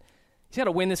prove that he's got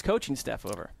to win this coaching staff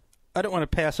over. I don't want to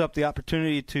pass up the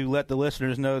opportunity to let the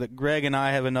listeners know that Greg and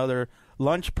I have another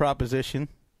lunch proposition.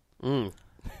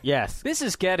 Yes. This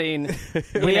is getting,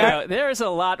 there's a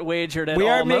lot wagered at all We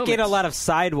are moments. making a lot of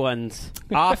side ones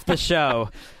off the show.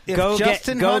 Go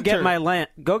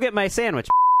get my sandwich.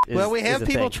 We have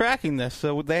people tracking this,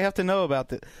 so they have to know about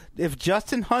this. If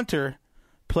Justin Hunter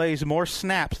plays more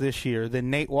snaps this year than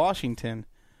Nate Washington,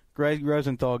 Greg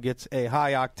Rosenthal gets a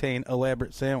high-octane,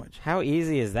 elaborate sandwich. How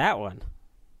easy is that one?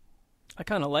 I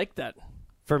kind of like that.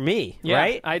 For me, yeah,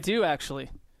 right? I do, actually.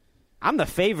 I'm the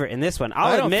favorite in this one.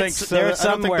 I'll admit so. there's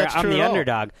somewhere I'm the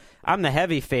underdog. I'm the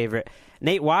heavy favorite.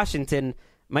 Nate Washington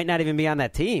might not even be on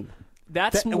that team.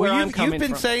 That's where I'm coming from. You've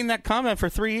been saying that comment for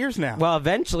 3 years now. Well,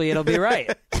 eventually it'll be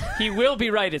right. He will be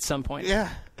right at some point. Yeah.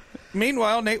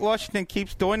 Meanwhile, Nate Washington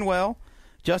keeps doing well.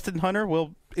 Justin Hunter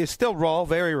is still raw,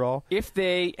 very raw. If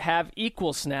they have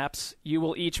equal snaps, you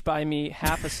will each buy me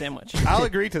half a sandwich. I'll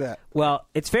agree to that. Well,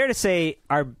 it's fair to say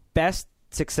our best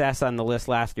success on the list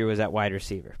last year was at wide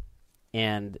receiver.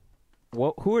 And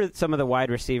who are some of the wide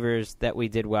receivers that we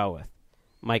did well with?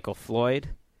 Michael Floyd.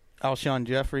 Alshon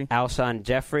Jeffrey.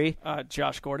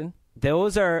 Josh Gordon.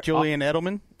 Those are Julian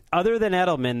Edelman. Other than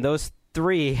Edelman, those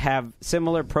three have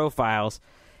similar profiles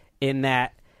in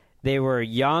that they were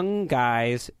young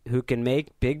guys who can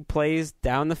make big plays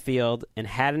down the field and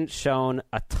hadn't shown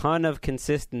a ton of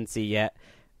consistency yet.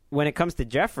 When it comes to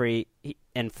Jeffrey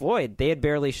and Floyd, they had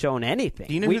barely shown anything.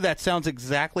 Do you know who that sounds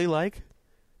exactly like?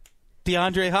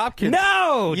 DeAndre Hopkins.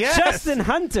 No, yes. Justin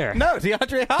Hunter. No,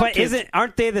 DeAndre Hopkins. But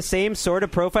aren't they the same sort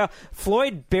of profile?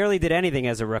 Floyd barely did anything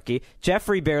as a rookie.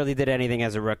 Jeffrey barely did anything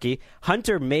as a rookie.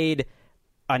 Hunter made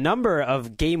a number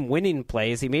of game-winning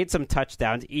plays. He made some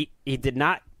touchdowns. He did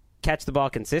not catch the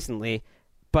ball consistently,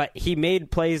 but he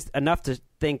made plays enough to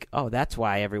think, oh, that's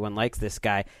why everyone likes this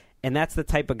guy. And that's the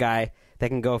type of guy that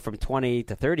can go from 20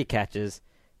 to 30 catches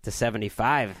to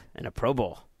 75 in a Pro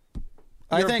Bowl.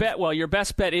 Your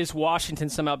best bet is Washington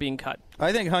somehow being cut.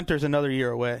 I think Hunter's another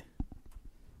year away.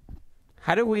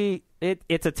 How do we?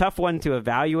 It's a tough one to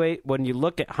evaluate when you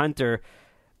look at Hunter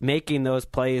making those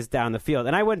plays down the field.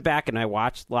 And I went back and I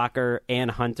watched Locker and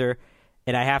Hunter,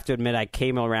 and I have to admit I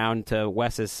came around to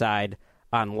Wes's side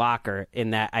on Locker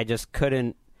in that I just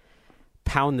couldn't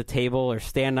pound the table or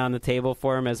stand on the table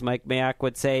for him, as Mike Mayock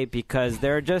would say, because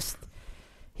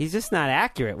he's just not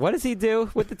accurate. What does he do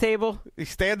with the table? He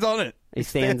stands on it. He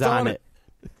stands on it.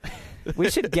 We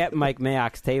should get Mike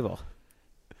Mayock's table.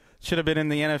 Should have been in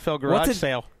the NFL garage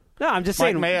sale. No, I'm just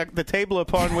Mike saying. Mayock, the table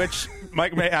upon which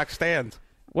Mike Mayock stands.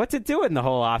 What's it doing the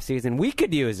whole offseason? We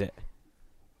could use it.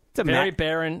 It's very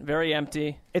barren, very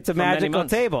empty. It's a magical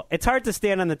table. It's hard to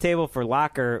stand on the table for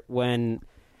Locker when,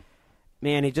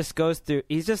 man, he just goes through.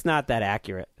 He's just not that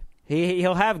accurate.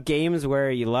 He'll have games where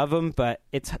you love him, but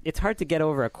it's hard to get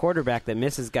over a quarterback that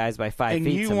misses guys by 5 feet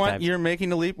And you sometimes. want your making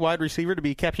the leap wide receiver to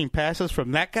be catching passes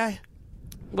from that guy?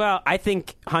 Well, I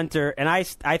think Hunter, and I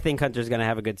think Hunter's going to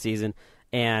have a good season,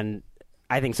 and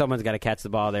I think someone's got to catch the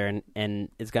ball there,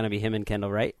 and it's going to be him and Kendall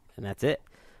Wright, and that's it.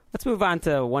 Let's move on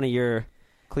to one of your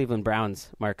Cleveland Browns,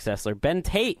 Mark Sessler. Ben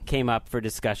Tate came up for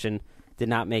discussion, did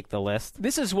not make the list.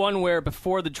 This is one where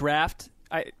before the draft,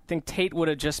 I think Tate would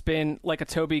have just been like a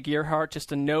Toby Gerhart,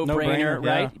 just a no-brainer,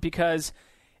 right? Yeah. Because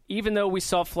even though we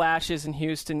saw flashes in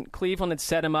Houston, Cleveland had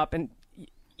set him up, and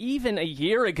even a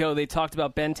year ago they talked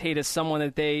about Ben Tate as someone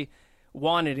that they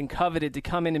wanted and coveted to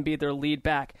come in and be their lead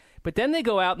back. But then they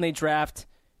go out and they draft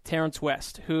Terrence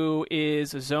West, who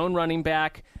is a zone running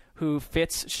back who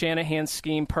fits Shanahan's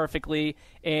scheme perfectly,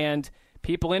 and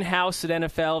people in-house at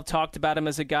NFL have talked about him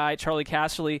as a guy, Charlie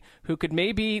Casserly, who could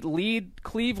maybe lead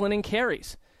Cleveland in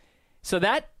carries. So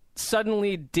that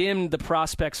suddenly dimmed the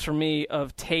prospects for me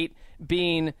of Tate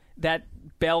being that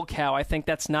bell cow. I think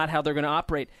that's not how they're going to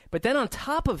operate. But then on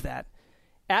top of that,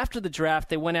 after the draft,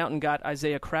 they went out and got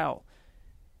Isaiah Crowell,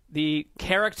 the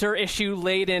character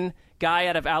issue-laden guy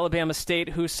out of Alabama State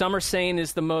who some are saying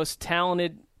is the most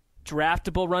talented,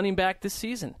 draftable running back this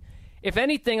season. If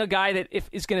anything, a guy that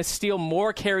is going to steal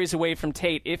more carries away from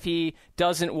Tate if he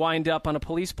doesn't wind up on a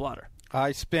police blotter.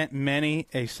 I spent many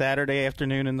a Saturday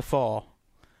afternoon in the fall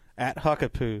at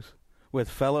Huckapoo's with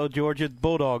fellow Georgia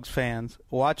Bulldogs fans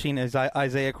watching as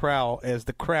Isaiah Crowell as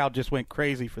the crowd just went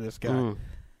crazy for this guy.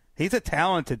 He's a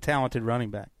talented running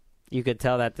back. You could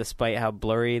tell that despite how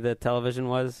blurry the television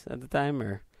was at the time,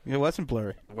 or? It wasn't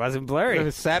blurry. It wasn't blurry. It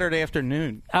was Saturday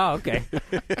afternoon. Oh, okay.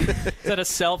 Is that a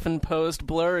self-imposed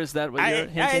blur? Is that what you're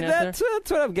hinting at there? That's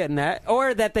what I'm getting at.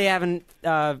 Or that they haven't,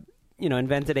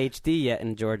 invented HD yet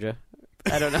in Georgia.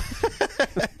 I don't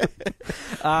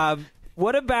know.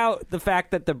 What about the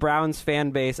fact that the Browns fan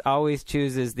base always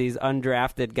chooses these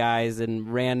undrafted guys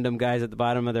and random guys at the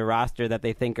bottom of their roster that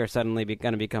they think are suddenly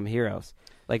going to become heroes,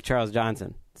 like Charles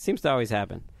Johnson? It seems to always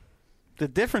happen. The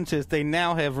difference is they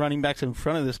now have running backs in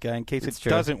front of this guy in case it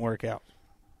doesn't work out.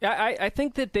 Yeah, I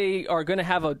think that they are going to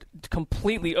have a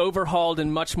completely overhauled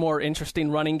and much more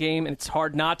interesting running game, and it's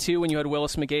hard not to when you had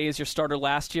Willis McGay as your starter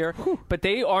last year. But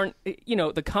they aren't,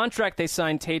 the contract they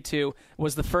signed Tate to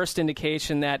was the first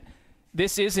indication that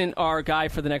this isn't our guy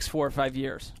for the next 4 or 5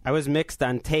 years. I was mixed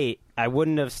on Tate. I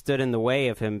wouldn't have stood in the way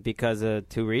of him because of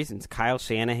two reasons: Kyle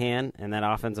Shanahan and that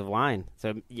offensive line. So,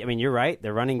 I mean, you're right.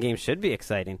 The running game should be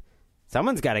exciting.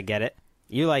 Someone's got to get it.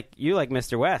 You like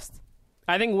Mr. West.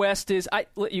 I think West is.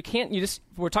 We're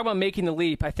talking about making the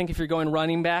leap. I think if you're going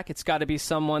running back, it's got to be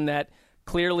someone that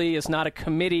clearly is not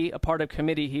a part of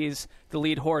committee. He's the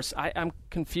lead horse. I'm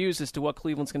confused as to what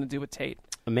Cleveland's going to do with Tate.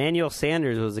 Emmanuel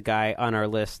Sanders was a guy on our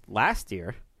list last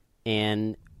year,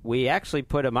 and we actually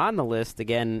put him on the list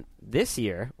again this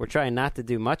year. We're trying not to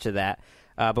do much of that,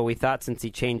 but we thought since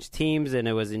he changed teams and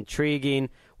it was intriguing,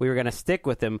 we were going to stick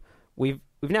with him. We've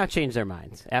now changed our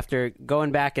minds. After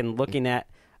going back and looking at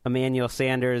Emmanuel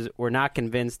Sanders, we're not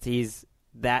convinced he's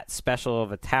that special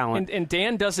of a talent. And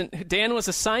Dan was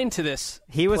assigned to this.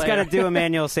 He was going to do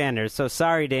Emmanuel Sanders, so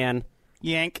sorry, Dan.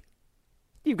 Yank.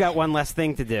 You've got one less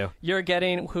thing to do. You're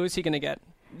getting, who's he going to get?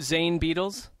 Zane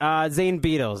Beatles? Zane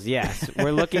Beatles, yes.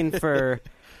 We're looking for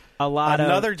a lot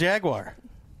Another Jaguar.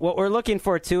 What we're looking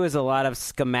for, too, is a lot of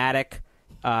schematic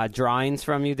drawings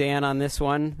from you, Dan, on this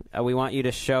one. We want you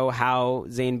to show how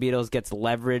Zane Beatles gets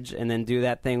leverage and then do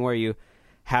that thing where you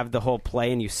have the whole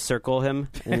play and you circle him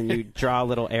and then you draw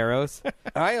little arrows.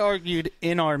 I argued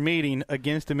in our meeting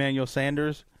against Emmanuel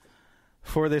Sanders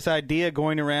for this idea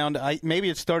going around. Maybe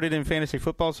it started in fantasy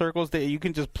football circles that you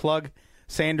can just plug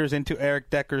Sanders into Eric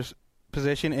Decker's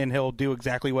position and he'll do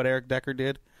exactly what Eric Decker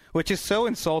did, which is so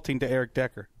insulting to Eric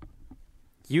Decker.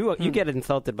 You get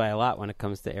insulted by a lot when it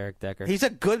comes to Eric Decker. He's a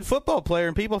good football player,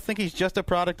 and people think he's just a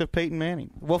product of Peyton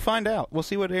Manning. We'll find out. We'll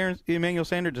see what Emmanuel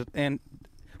Sanders does, and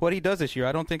what he does this year.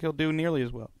 I don't think he'll do nearly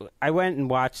as well. I went and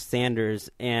watched Sanders,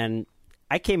 and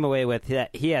I came away with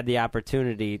that he had the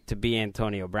opportunity to be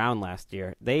Antonio Brown last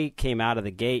year. They came out of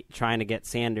the gate trying to get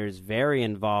Sanders very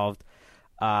involved.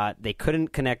 They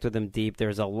couldn't connect with him deep. There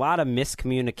was a lot of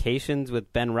miscommunications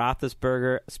with Ben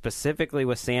Roethlisberger, specifically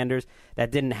with Sanders. That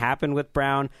didn't happen with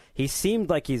Brown. He seemed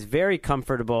like he's very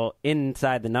comfortable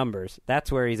inside the numbers.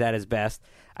 That's where he's at his best.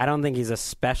 I don't think he's a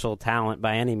special talent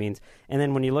by any means. And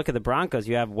then when you look at the Broncos,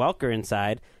 you have Welker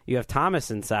inside. You have Thomas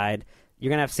inside. You're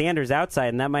going to have Sanders outside,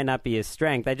 and that might not be his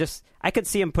strength. I could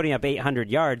see him putting up 800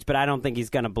 yards, but I don't think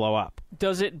he's going to blow up.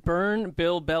 Does it burn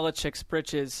Bill Belichick's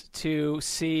britches to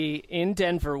see in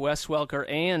Denver Wes Welker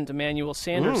and Emmanuel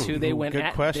Sanders, who they went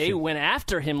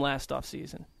after him last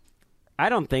offseason? I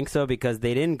don't think so, because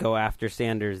they didn't go after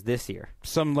Sanders this year.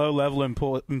 Some low-level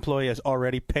employee has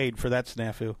already paid for that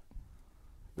snafu.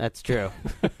 That's true.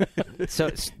 So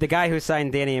the guy who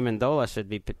signed Danny Amendola should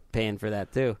be paying for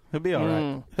that too. He'll be all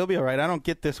right. He'll be all right. I don't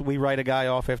get this. We write a guy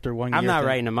off after 1 year. I'm not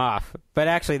writing him off. But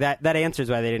actually, that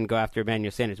answers why they didn't go after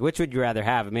Emmanuel Sanders. Which would you rather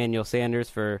have, Emmanuel Sanders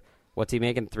for what's he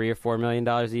making, $3 or $4 million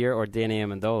a year, or Danny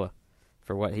Amendola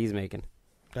for what he's making?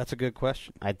 That's a good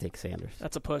question. I'd take Sanders.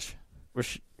 That's a push.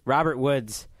 Robert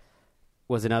Woods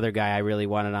was another guy I really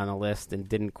wanted on the list and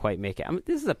didn't quite make it.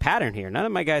 This is a pattern here. None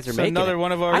of my guys are making another it.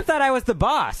 One of our. I thought I was the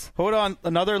boss. Hold on,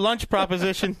 another lunch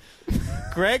proposition.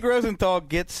 Greg Rosenthal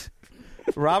gets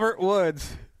Robert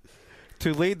Woods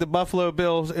to lead the Buffalo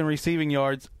Bills in receiving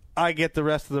yards. I get the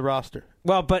rest of the roster.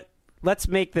 Well, but let's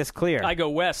make this clear. I go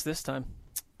West this time.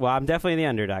 Well, I'm definitely the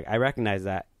underdog. I recognize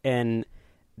that. And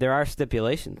there are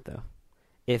stipulations, though.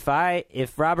 If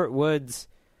Robert Woods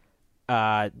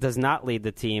does not lead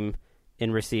the team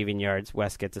in receiving yards,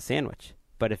 Wes gets a sandwich.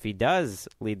 But if he does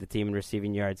lead the team in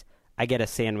receiving yards, I get a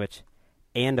sandwich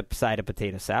and a side of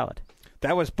potato salad.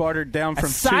 That was bartered down from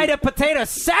side of potato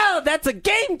salad. That's a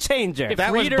game changer.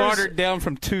 That was bartered down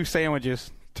from 2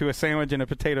 sandwiches to a sandwich and a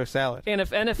potato salad. And if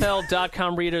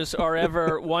NFL.com readers are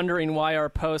ever wondering why our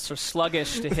posts are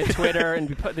sluggish to hit Twitter,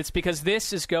 and it's because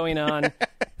this is going on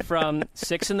from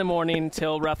 6 in the morning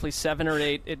till roughly 7 or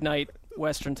 8 at night,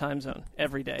 Western time zone,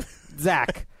 every day.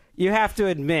 Zach, you have to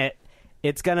admit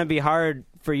it's going to be hard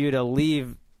for you to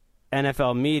leave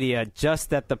NFL media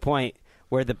just at the point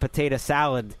where the potato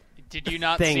salad Did you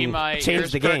not thing see my changed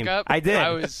ears the game? perk up? I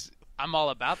did. I'm all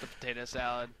about the potato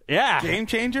salad. Yeah. Game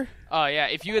changer? Oh, yeah.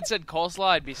 If you had said coleslaw,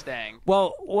 I'd be staying.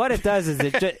 Well, what it does is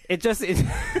it just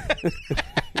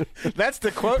That's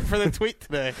the quote for the tweet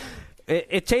today.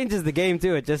 It changes the game,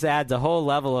 too. It just adds a whole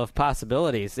level of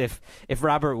possibilities. If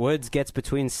Robert Woods gets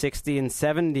between 60 and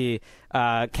 70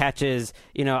 catches,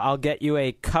 I'll get you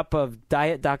a cup of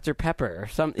Diet Dr. Pepper or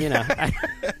something,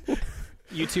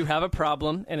 You two have a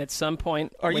problem, and at some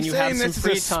point, when you saying have some this is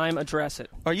free time, address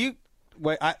it. Are you...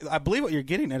 Wait, I believe what you're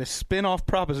getting at is spin-off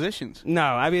propositions. No,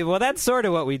 I mean, well, that's sort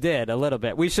of what we did a little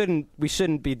bit. We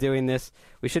shouldn't be doing this.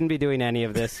 We shouldn't be doing any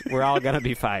of this. We're all going to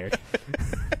be fired.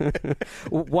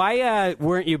 Why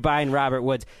weren't you buying Robert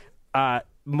Woods?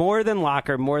 More than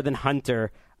Locker, more than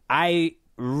Hunter, I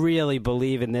really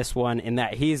believe in this one, in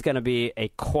that he's going to be a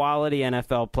quality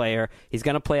NFL player. He's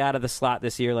going to play out of the slot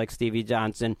this year like Stevie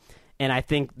Johnson. And I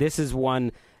think this is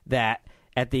one that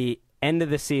at the end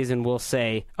of the season we'll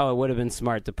say, oh, it would have been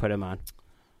smart to put him on.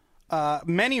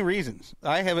 Many reasons.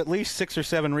 I have at least 6 or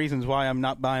 7 reasons why I'm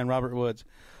not buying Robert Woods.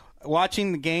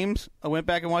 Watching the games, I went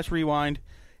back and watched Rewind.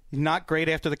 He's not great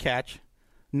after the catch.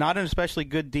 Not an especially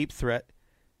good deep threat.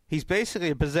 He's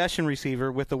basically a possession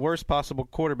receiver with the worst possible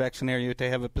quarterback scenario to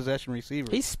have a possession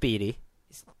receiver. He's speedy.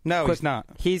 He's not.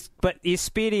 But he's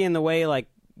speedy in the way like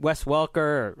Wes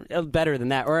Welker, or better than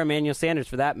that, or Emmanuel Sanders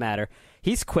for that matter.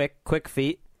 He's quick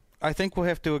feet. I think we'll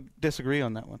have to disagree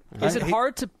on that one. Is it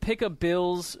hard to pick a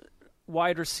Bills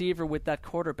wide receiver with that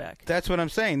quarterback? That's what I'm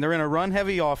saying. They're in a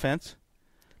run-heavy offense.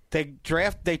 They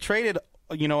traded,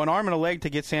 an arm and a leg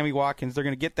to get Sammy Watkins. They're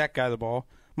going to get that guy the ball.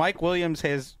 Mike Williams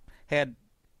has had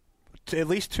at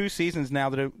least 2 seasons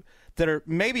now that are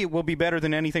maybe will be better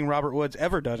than anything Robert Woods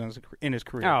ever does in his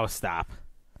career. Oh, stop.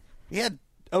 He had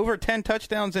over 10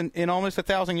 touchdowns in almost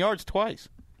 1,000 yards twice.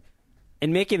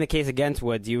 In making the case against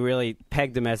Woods, you really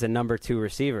pegged him as a number 2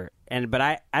 receiver. But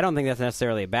I don't think that's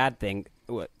necessarily a bad thing.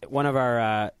 One of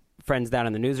our friends down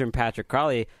in the newsroom, Patrick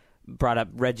Crawley, brought up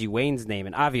Reggie Wayne's name,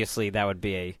 and obviously that would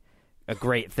be a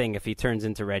great thing if he turns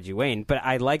into Reggie Wayne. But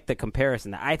I like the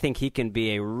comparison. I think he can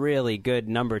be a really good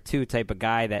number 2 type of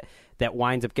guy that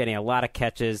winds up getting a lot of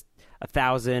catches,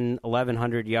 1,000,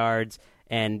 1,100 yards,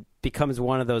 and becomes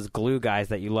one of those glue guys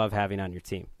that you love having on your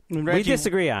team. We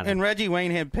disagree on it. And Reggie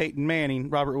Wayne had Peyton Manning.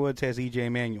 Robert Woods has E.J.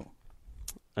 Manuel.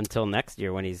 Until next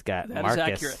year when he's got That is Marcus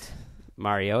accurate.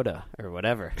 Mariota or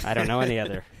whatever. I don't know any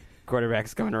other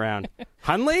quarterbacks going around.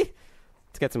 Hundley?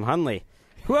 Let's get some Hundley.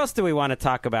 Who else do we want to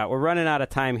talk about? We're running out of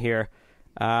time here.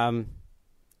 Byron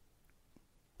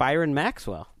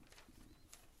Maxwell.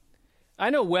 I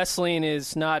know Wesleyan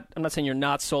is not. I'm not saying you're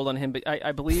not sold on him, but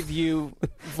I believe you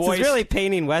voiced. He's really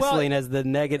painting Wesleyan as the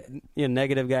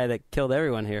negative guy that killed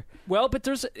everyone here. Well, but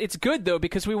it's good though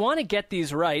because we want to get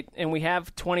these right, and we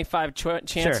have 25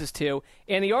 chances to.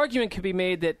 And the argument could be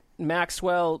made that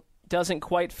Maxwell doesn't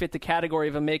quite fit the category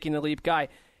of a making the leap guy.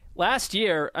 Last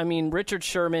year, I mean, Richard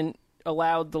Sherman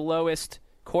allowed the lowest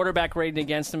quarterback rating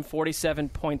against him,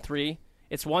 47.3.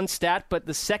 It's one stat, but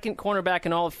the second cornerback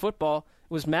in all of football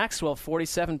was Maxwell,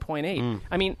 47.8.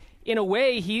 I mean, in a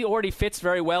way, he already fits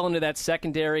very well into that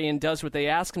secondary and does what they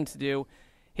ask him to do.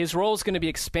 His role is going to be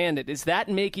expanded. Is that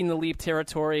making the leap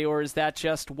territory, or is that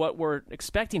just what we're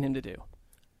expecting him to do?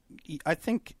 I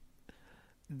think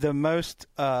the most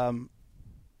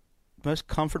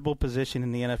comfortable position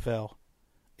in the NFL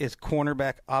is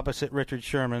cornerback opposite Richard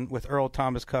Sherman with Earl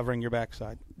Thomas covering your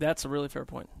backside. That's a really fair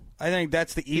point. I think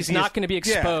that's the easiest. He's not going to be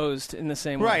exposed in the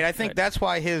same way. Right. I think that's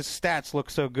why his stats look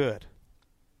so good.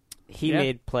 He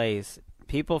made plays.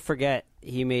 People forget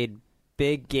he made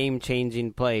big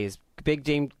game-changing plays, big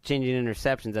game-changing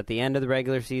interceptions at the end of the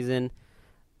regular season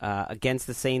against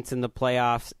the Saints in the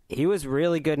playoffs. He was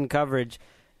really good in coverage.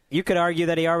 You could argue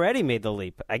that he already made the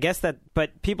leap. I guess that,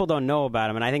 but people don't know about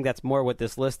him, and I think that's more what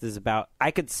this list is about. I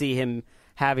could see him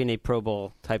having a Pro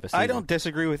Bowl type of season. I don't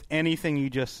disagree with anything you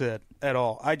just said at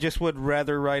all. I just would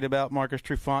rather write about Marcus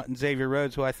Trufant and Xavier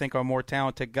Rhodes, who I think are more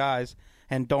talented guys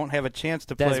and don't have a chance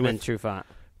to play with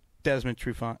Desmond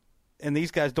Trufant. And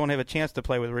these guys don't have a chance to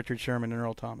play with Richard Sherman and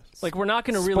Earl Thomas. Like, we're not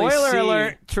going to really Spoiler see...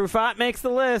 alert, Trufant makes the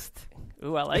list.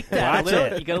 Ooh, I like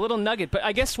that. You got a little nugget. But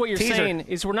I guess what you're Teaser. saying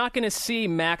is we're not going to see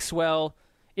Maxwell,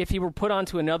 if he were put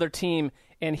onto another team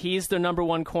and he's the number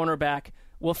one cornerback,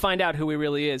 we'll find out who he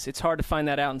really is. It's hard to find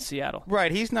that out in Seattle.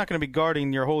 Right. He's not going to be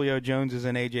guarding your Julio Joneses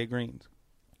and A.J. Greens.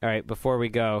 All right, before we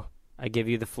go, I give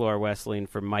you the floor, Wesleyan,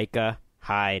 for Micah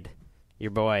Hyde,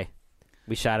 your boy.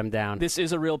 We shot him down. This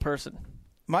is a real person.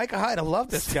 Micah Hyde, I love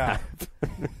this guy.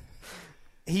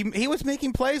 He was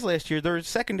making plays last year. Their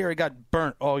secondary got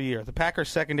burnt all year. The Packers'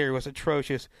 secondary was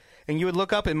atrocious. And you would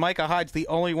look up, and Micah Hyde's the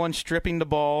only one stripping the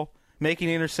ball, making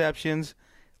interceptions,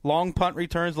 long punt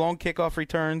returns, long kickoff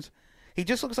returns. He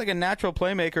just looks like a natural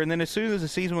playmaker. And then as soon as the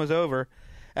season was over,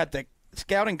 at the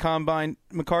scouting combine,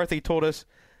 McCarthy told us,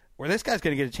 well, this guy's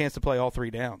going to get a chance to play all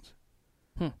three downs.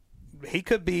 He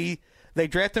could be. They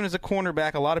drafted him as a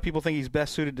cornerback. A lot of people think he's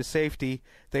best suited to safety.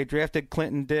 They drafted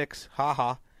Clinton Dix,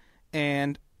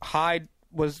 and Hyde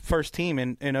was first team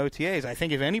in OTAs. I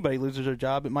think if anybody loses their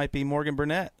job, it might be Morgan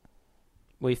Burnett.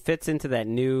 Well, he fits into that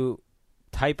new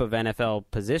type of NFL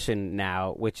position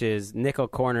now, which is nickel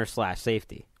corner /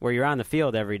 safety, where you're on the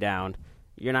field every down.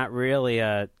 You're not really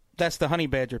a That's the honey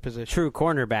badger position. True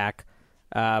cornerback,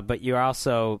 but you're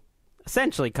also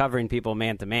essentially covering people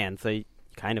man to man. So you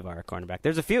kind of are a cornerback.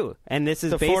 There's a few, and this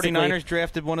is the basically 49ers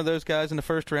drafted one of those guys in the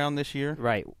first round this year.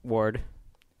 Right, Ward.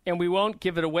 And we won't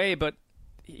give it away, but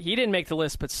he didn't make the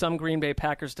list, but some Green Bay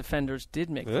Packers defenders did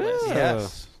make the list.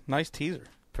 Yes. Nice teaser.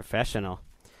 Professional.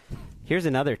 Here's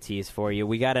another tease for you.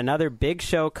 We got another big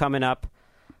show coming up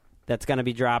that's going to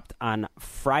be dropped on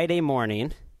Friday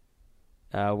morning.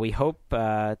 We hope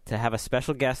to have a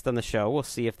special guest on the show. We'll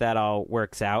see if that all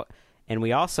works out. And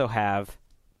we also have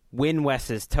Win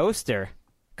Wes's Toaster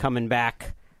coming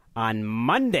back on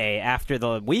Monday after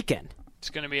the weekend. It's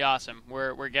going to be awesome.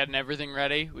 We're getting everything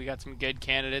ready. We got some good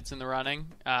candidates in the running.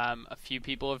 A few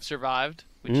people have survived,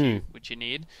 which you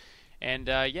need. And,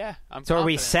 I'm So confident. are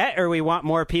we set, or we want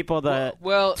more people to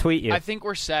tweet you? I think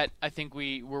we're set. I think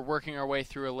we're working our way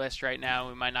through a list right now.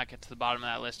 We might not get to the bottom of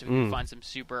that list if we can find some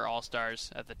super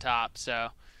all-stars at the top. So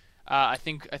I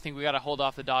think we got to hold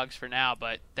off the dogs for now.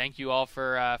 But thank you all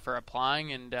for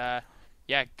applying, and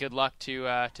good luck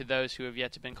to those who have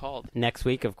yet to been called. Next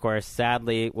week, of course,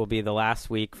 sadly, will be the last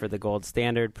week for the Gold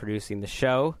Standard producing the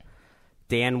show.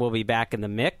 Dan will be back in the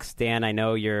mix. Dan, I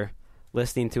know you're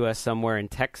listening to us somewhere in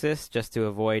Texas just to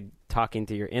avoid talking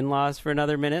to your in-laws for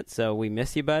another minute, so we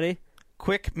miss you, buddy.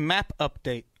 Quick map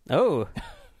update. Oh.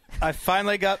 I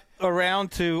finally got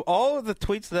around to all of the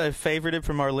tweets that I've favorited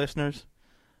from our listeners.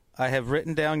 I have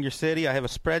written down your city. I have a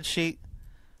spreadsheet.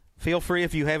 Feel free,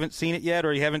 if you haven't seen it yet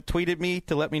or you haven't tweeted me,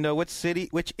 to let me know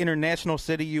which international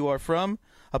city you are from.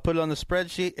 I'll put it on the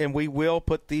spreadsheet, and we will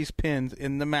put these pins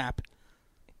in the map.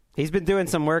 He's been doing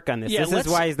some work on this. Yeah, This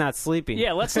is why he's not sleeping.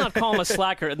 Yeah, let's not call him a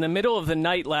slacker. In the middle of the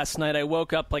night last night, I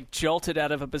woke up like jolted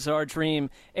out of a bizarre dream,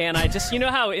 and I just, you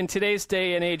know how in today's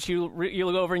day and age you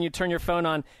look over and you turn your phone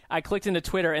on. I clicked into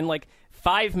Twitter, and like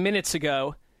 5 minutes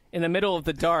ago, in the middle of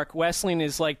the dark, Wesleyan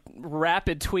is like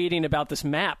rapid tweeting about this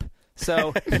map.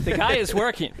 So the guy is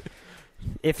working.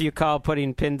 If you call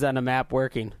putting pins on a map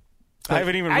working. I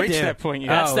haven't even reached that point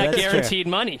yet. That's guaranteed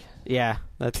money. Yeah,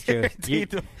 that's true.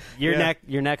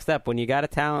 You're next up. When you got a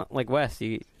talent like Wes,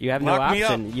 you have no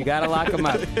option. You got to lock him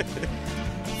up.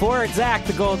 For Zach,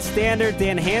 the gold standard,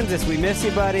 Dan Hansis, we miss you,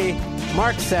 buddy.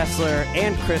 Mark Sessler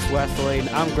and Chris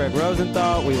Wesseling. I'm Greg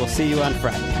Rosenthal. We will see you on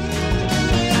Friday.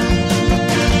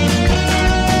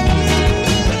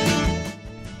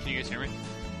 Can you guys hear me?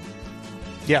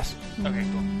 Yes. Okay,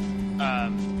 cool.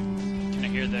 Can I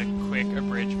hear the quick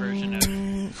abridged version of...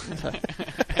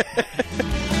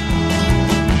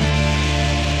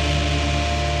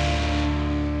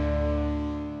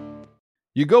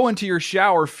 You go into your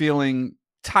shower feeling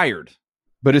tired,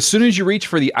 but as soon as you reach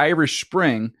for the Irish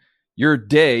Spring, your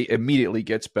day immediately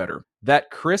gets better.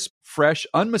 That crisp, fresh,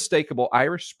 unmistakable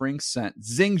Irish Spring scent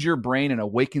zings your brain and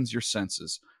awakens your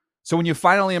senses. So when you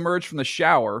finally emerge from the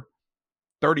shower,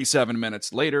 37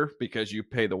 minutes later, because you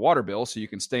pay the water bill so you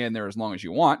can stay in there as long as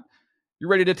you want, you're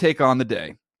ready to take on the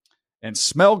day. And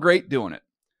smell great doing it.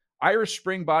 Irish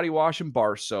Spring Body Wash and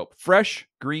Bar Soap. Fresh,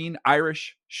 green,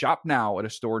 Irish. Shop now at a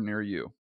store near you.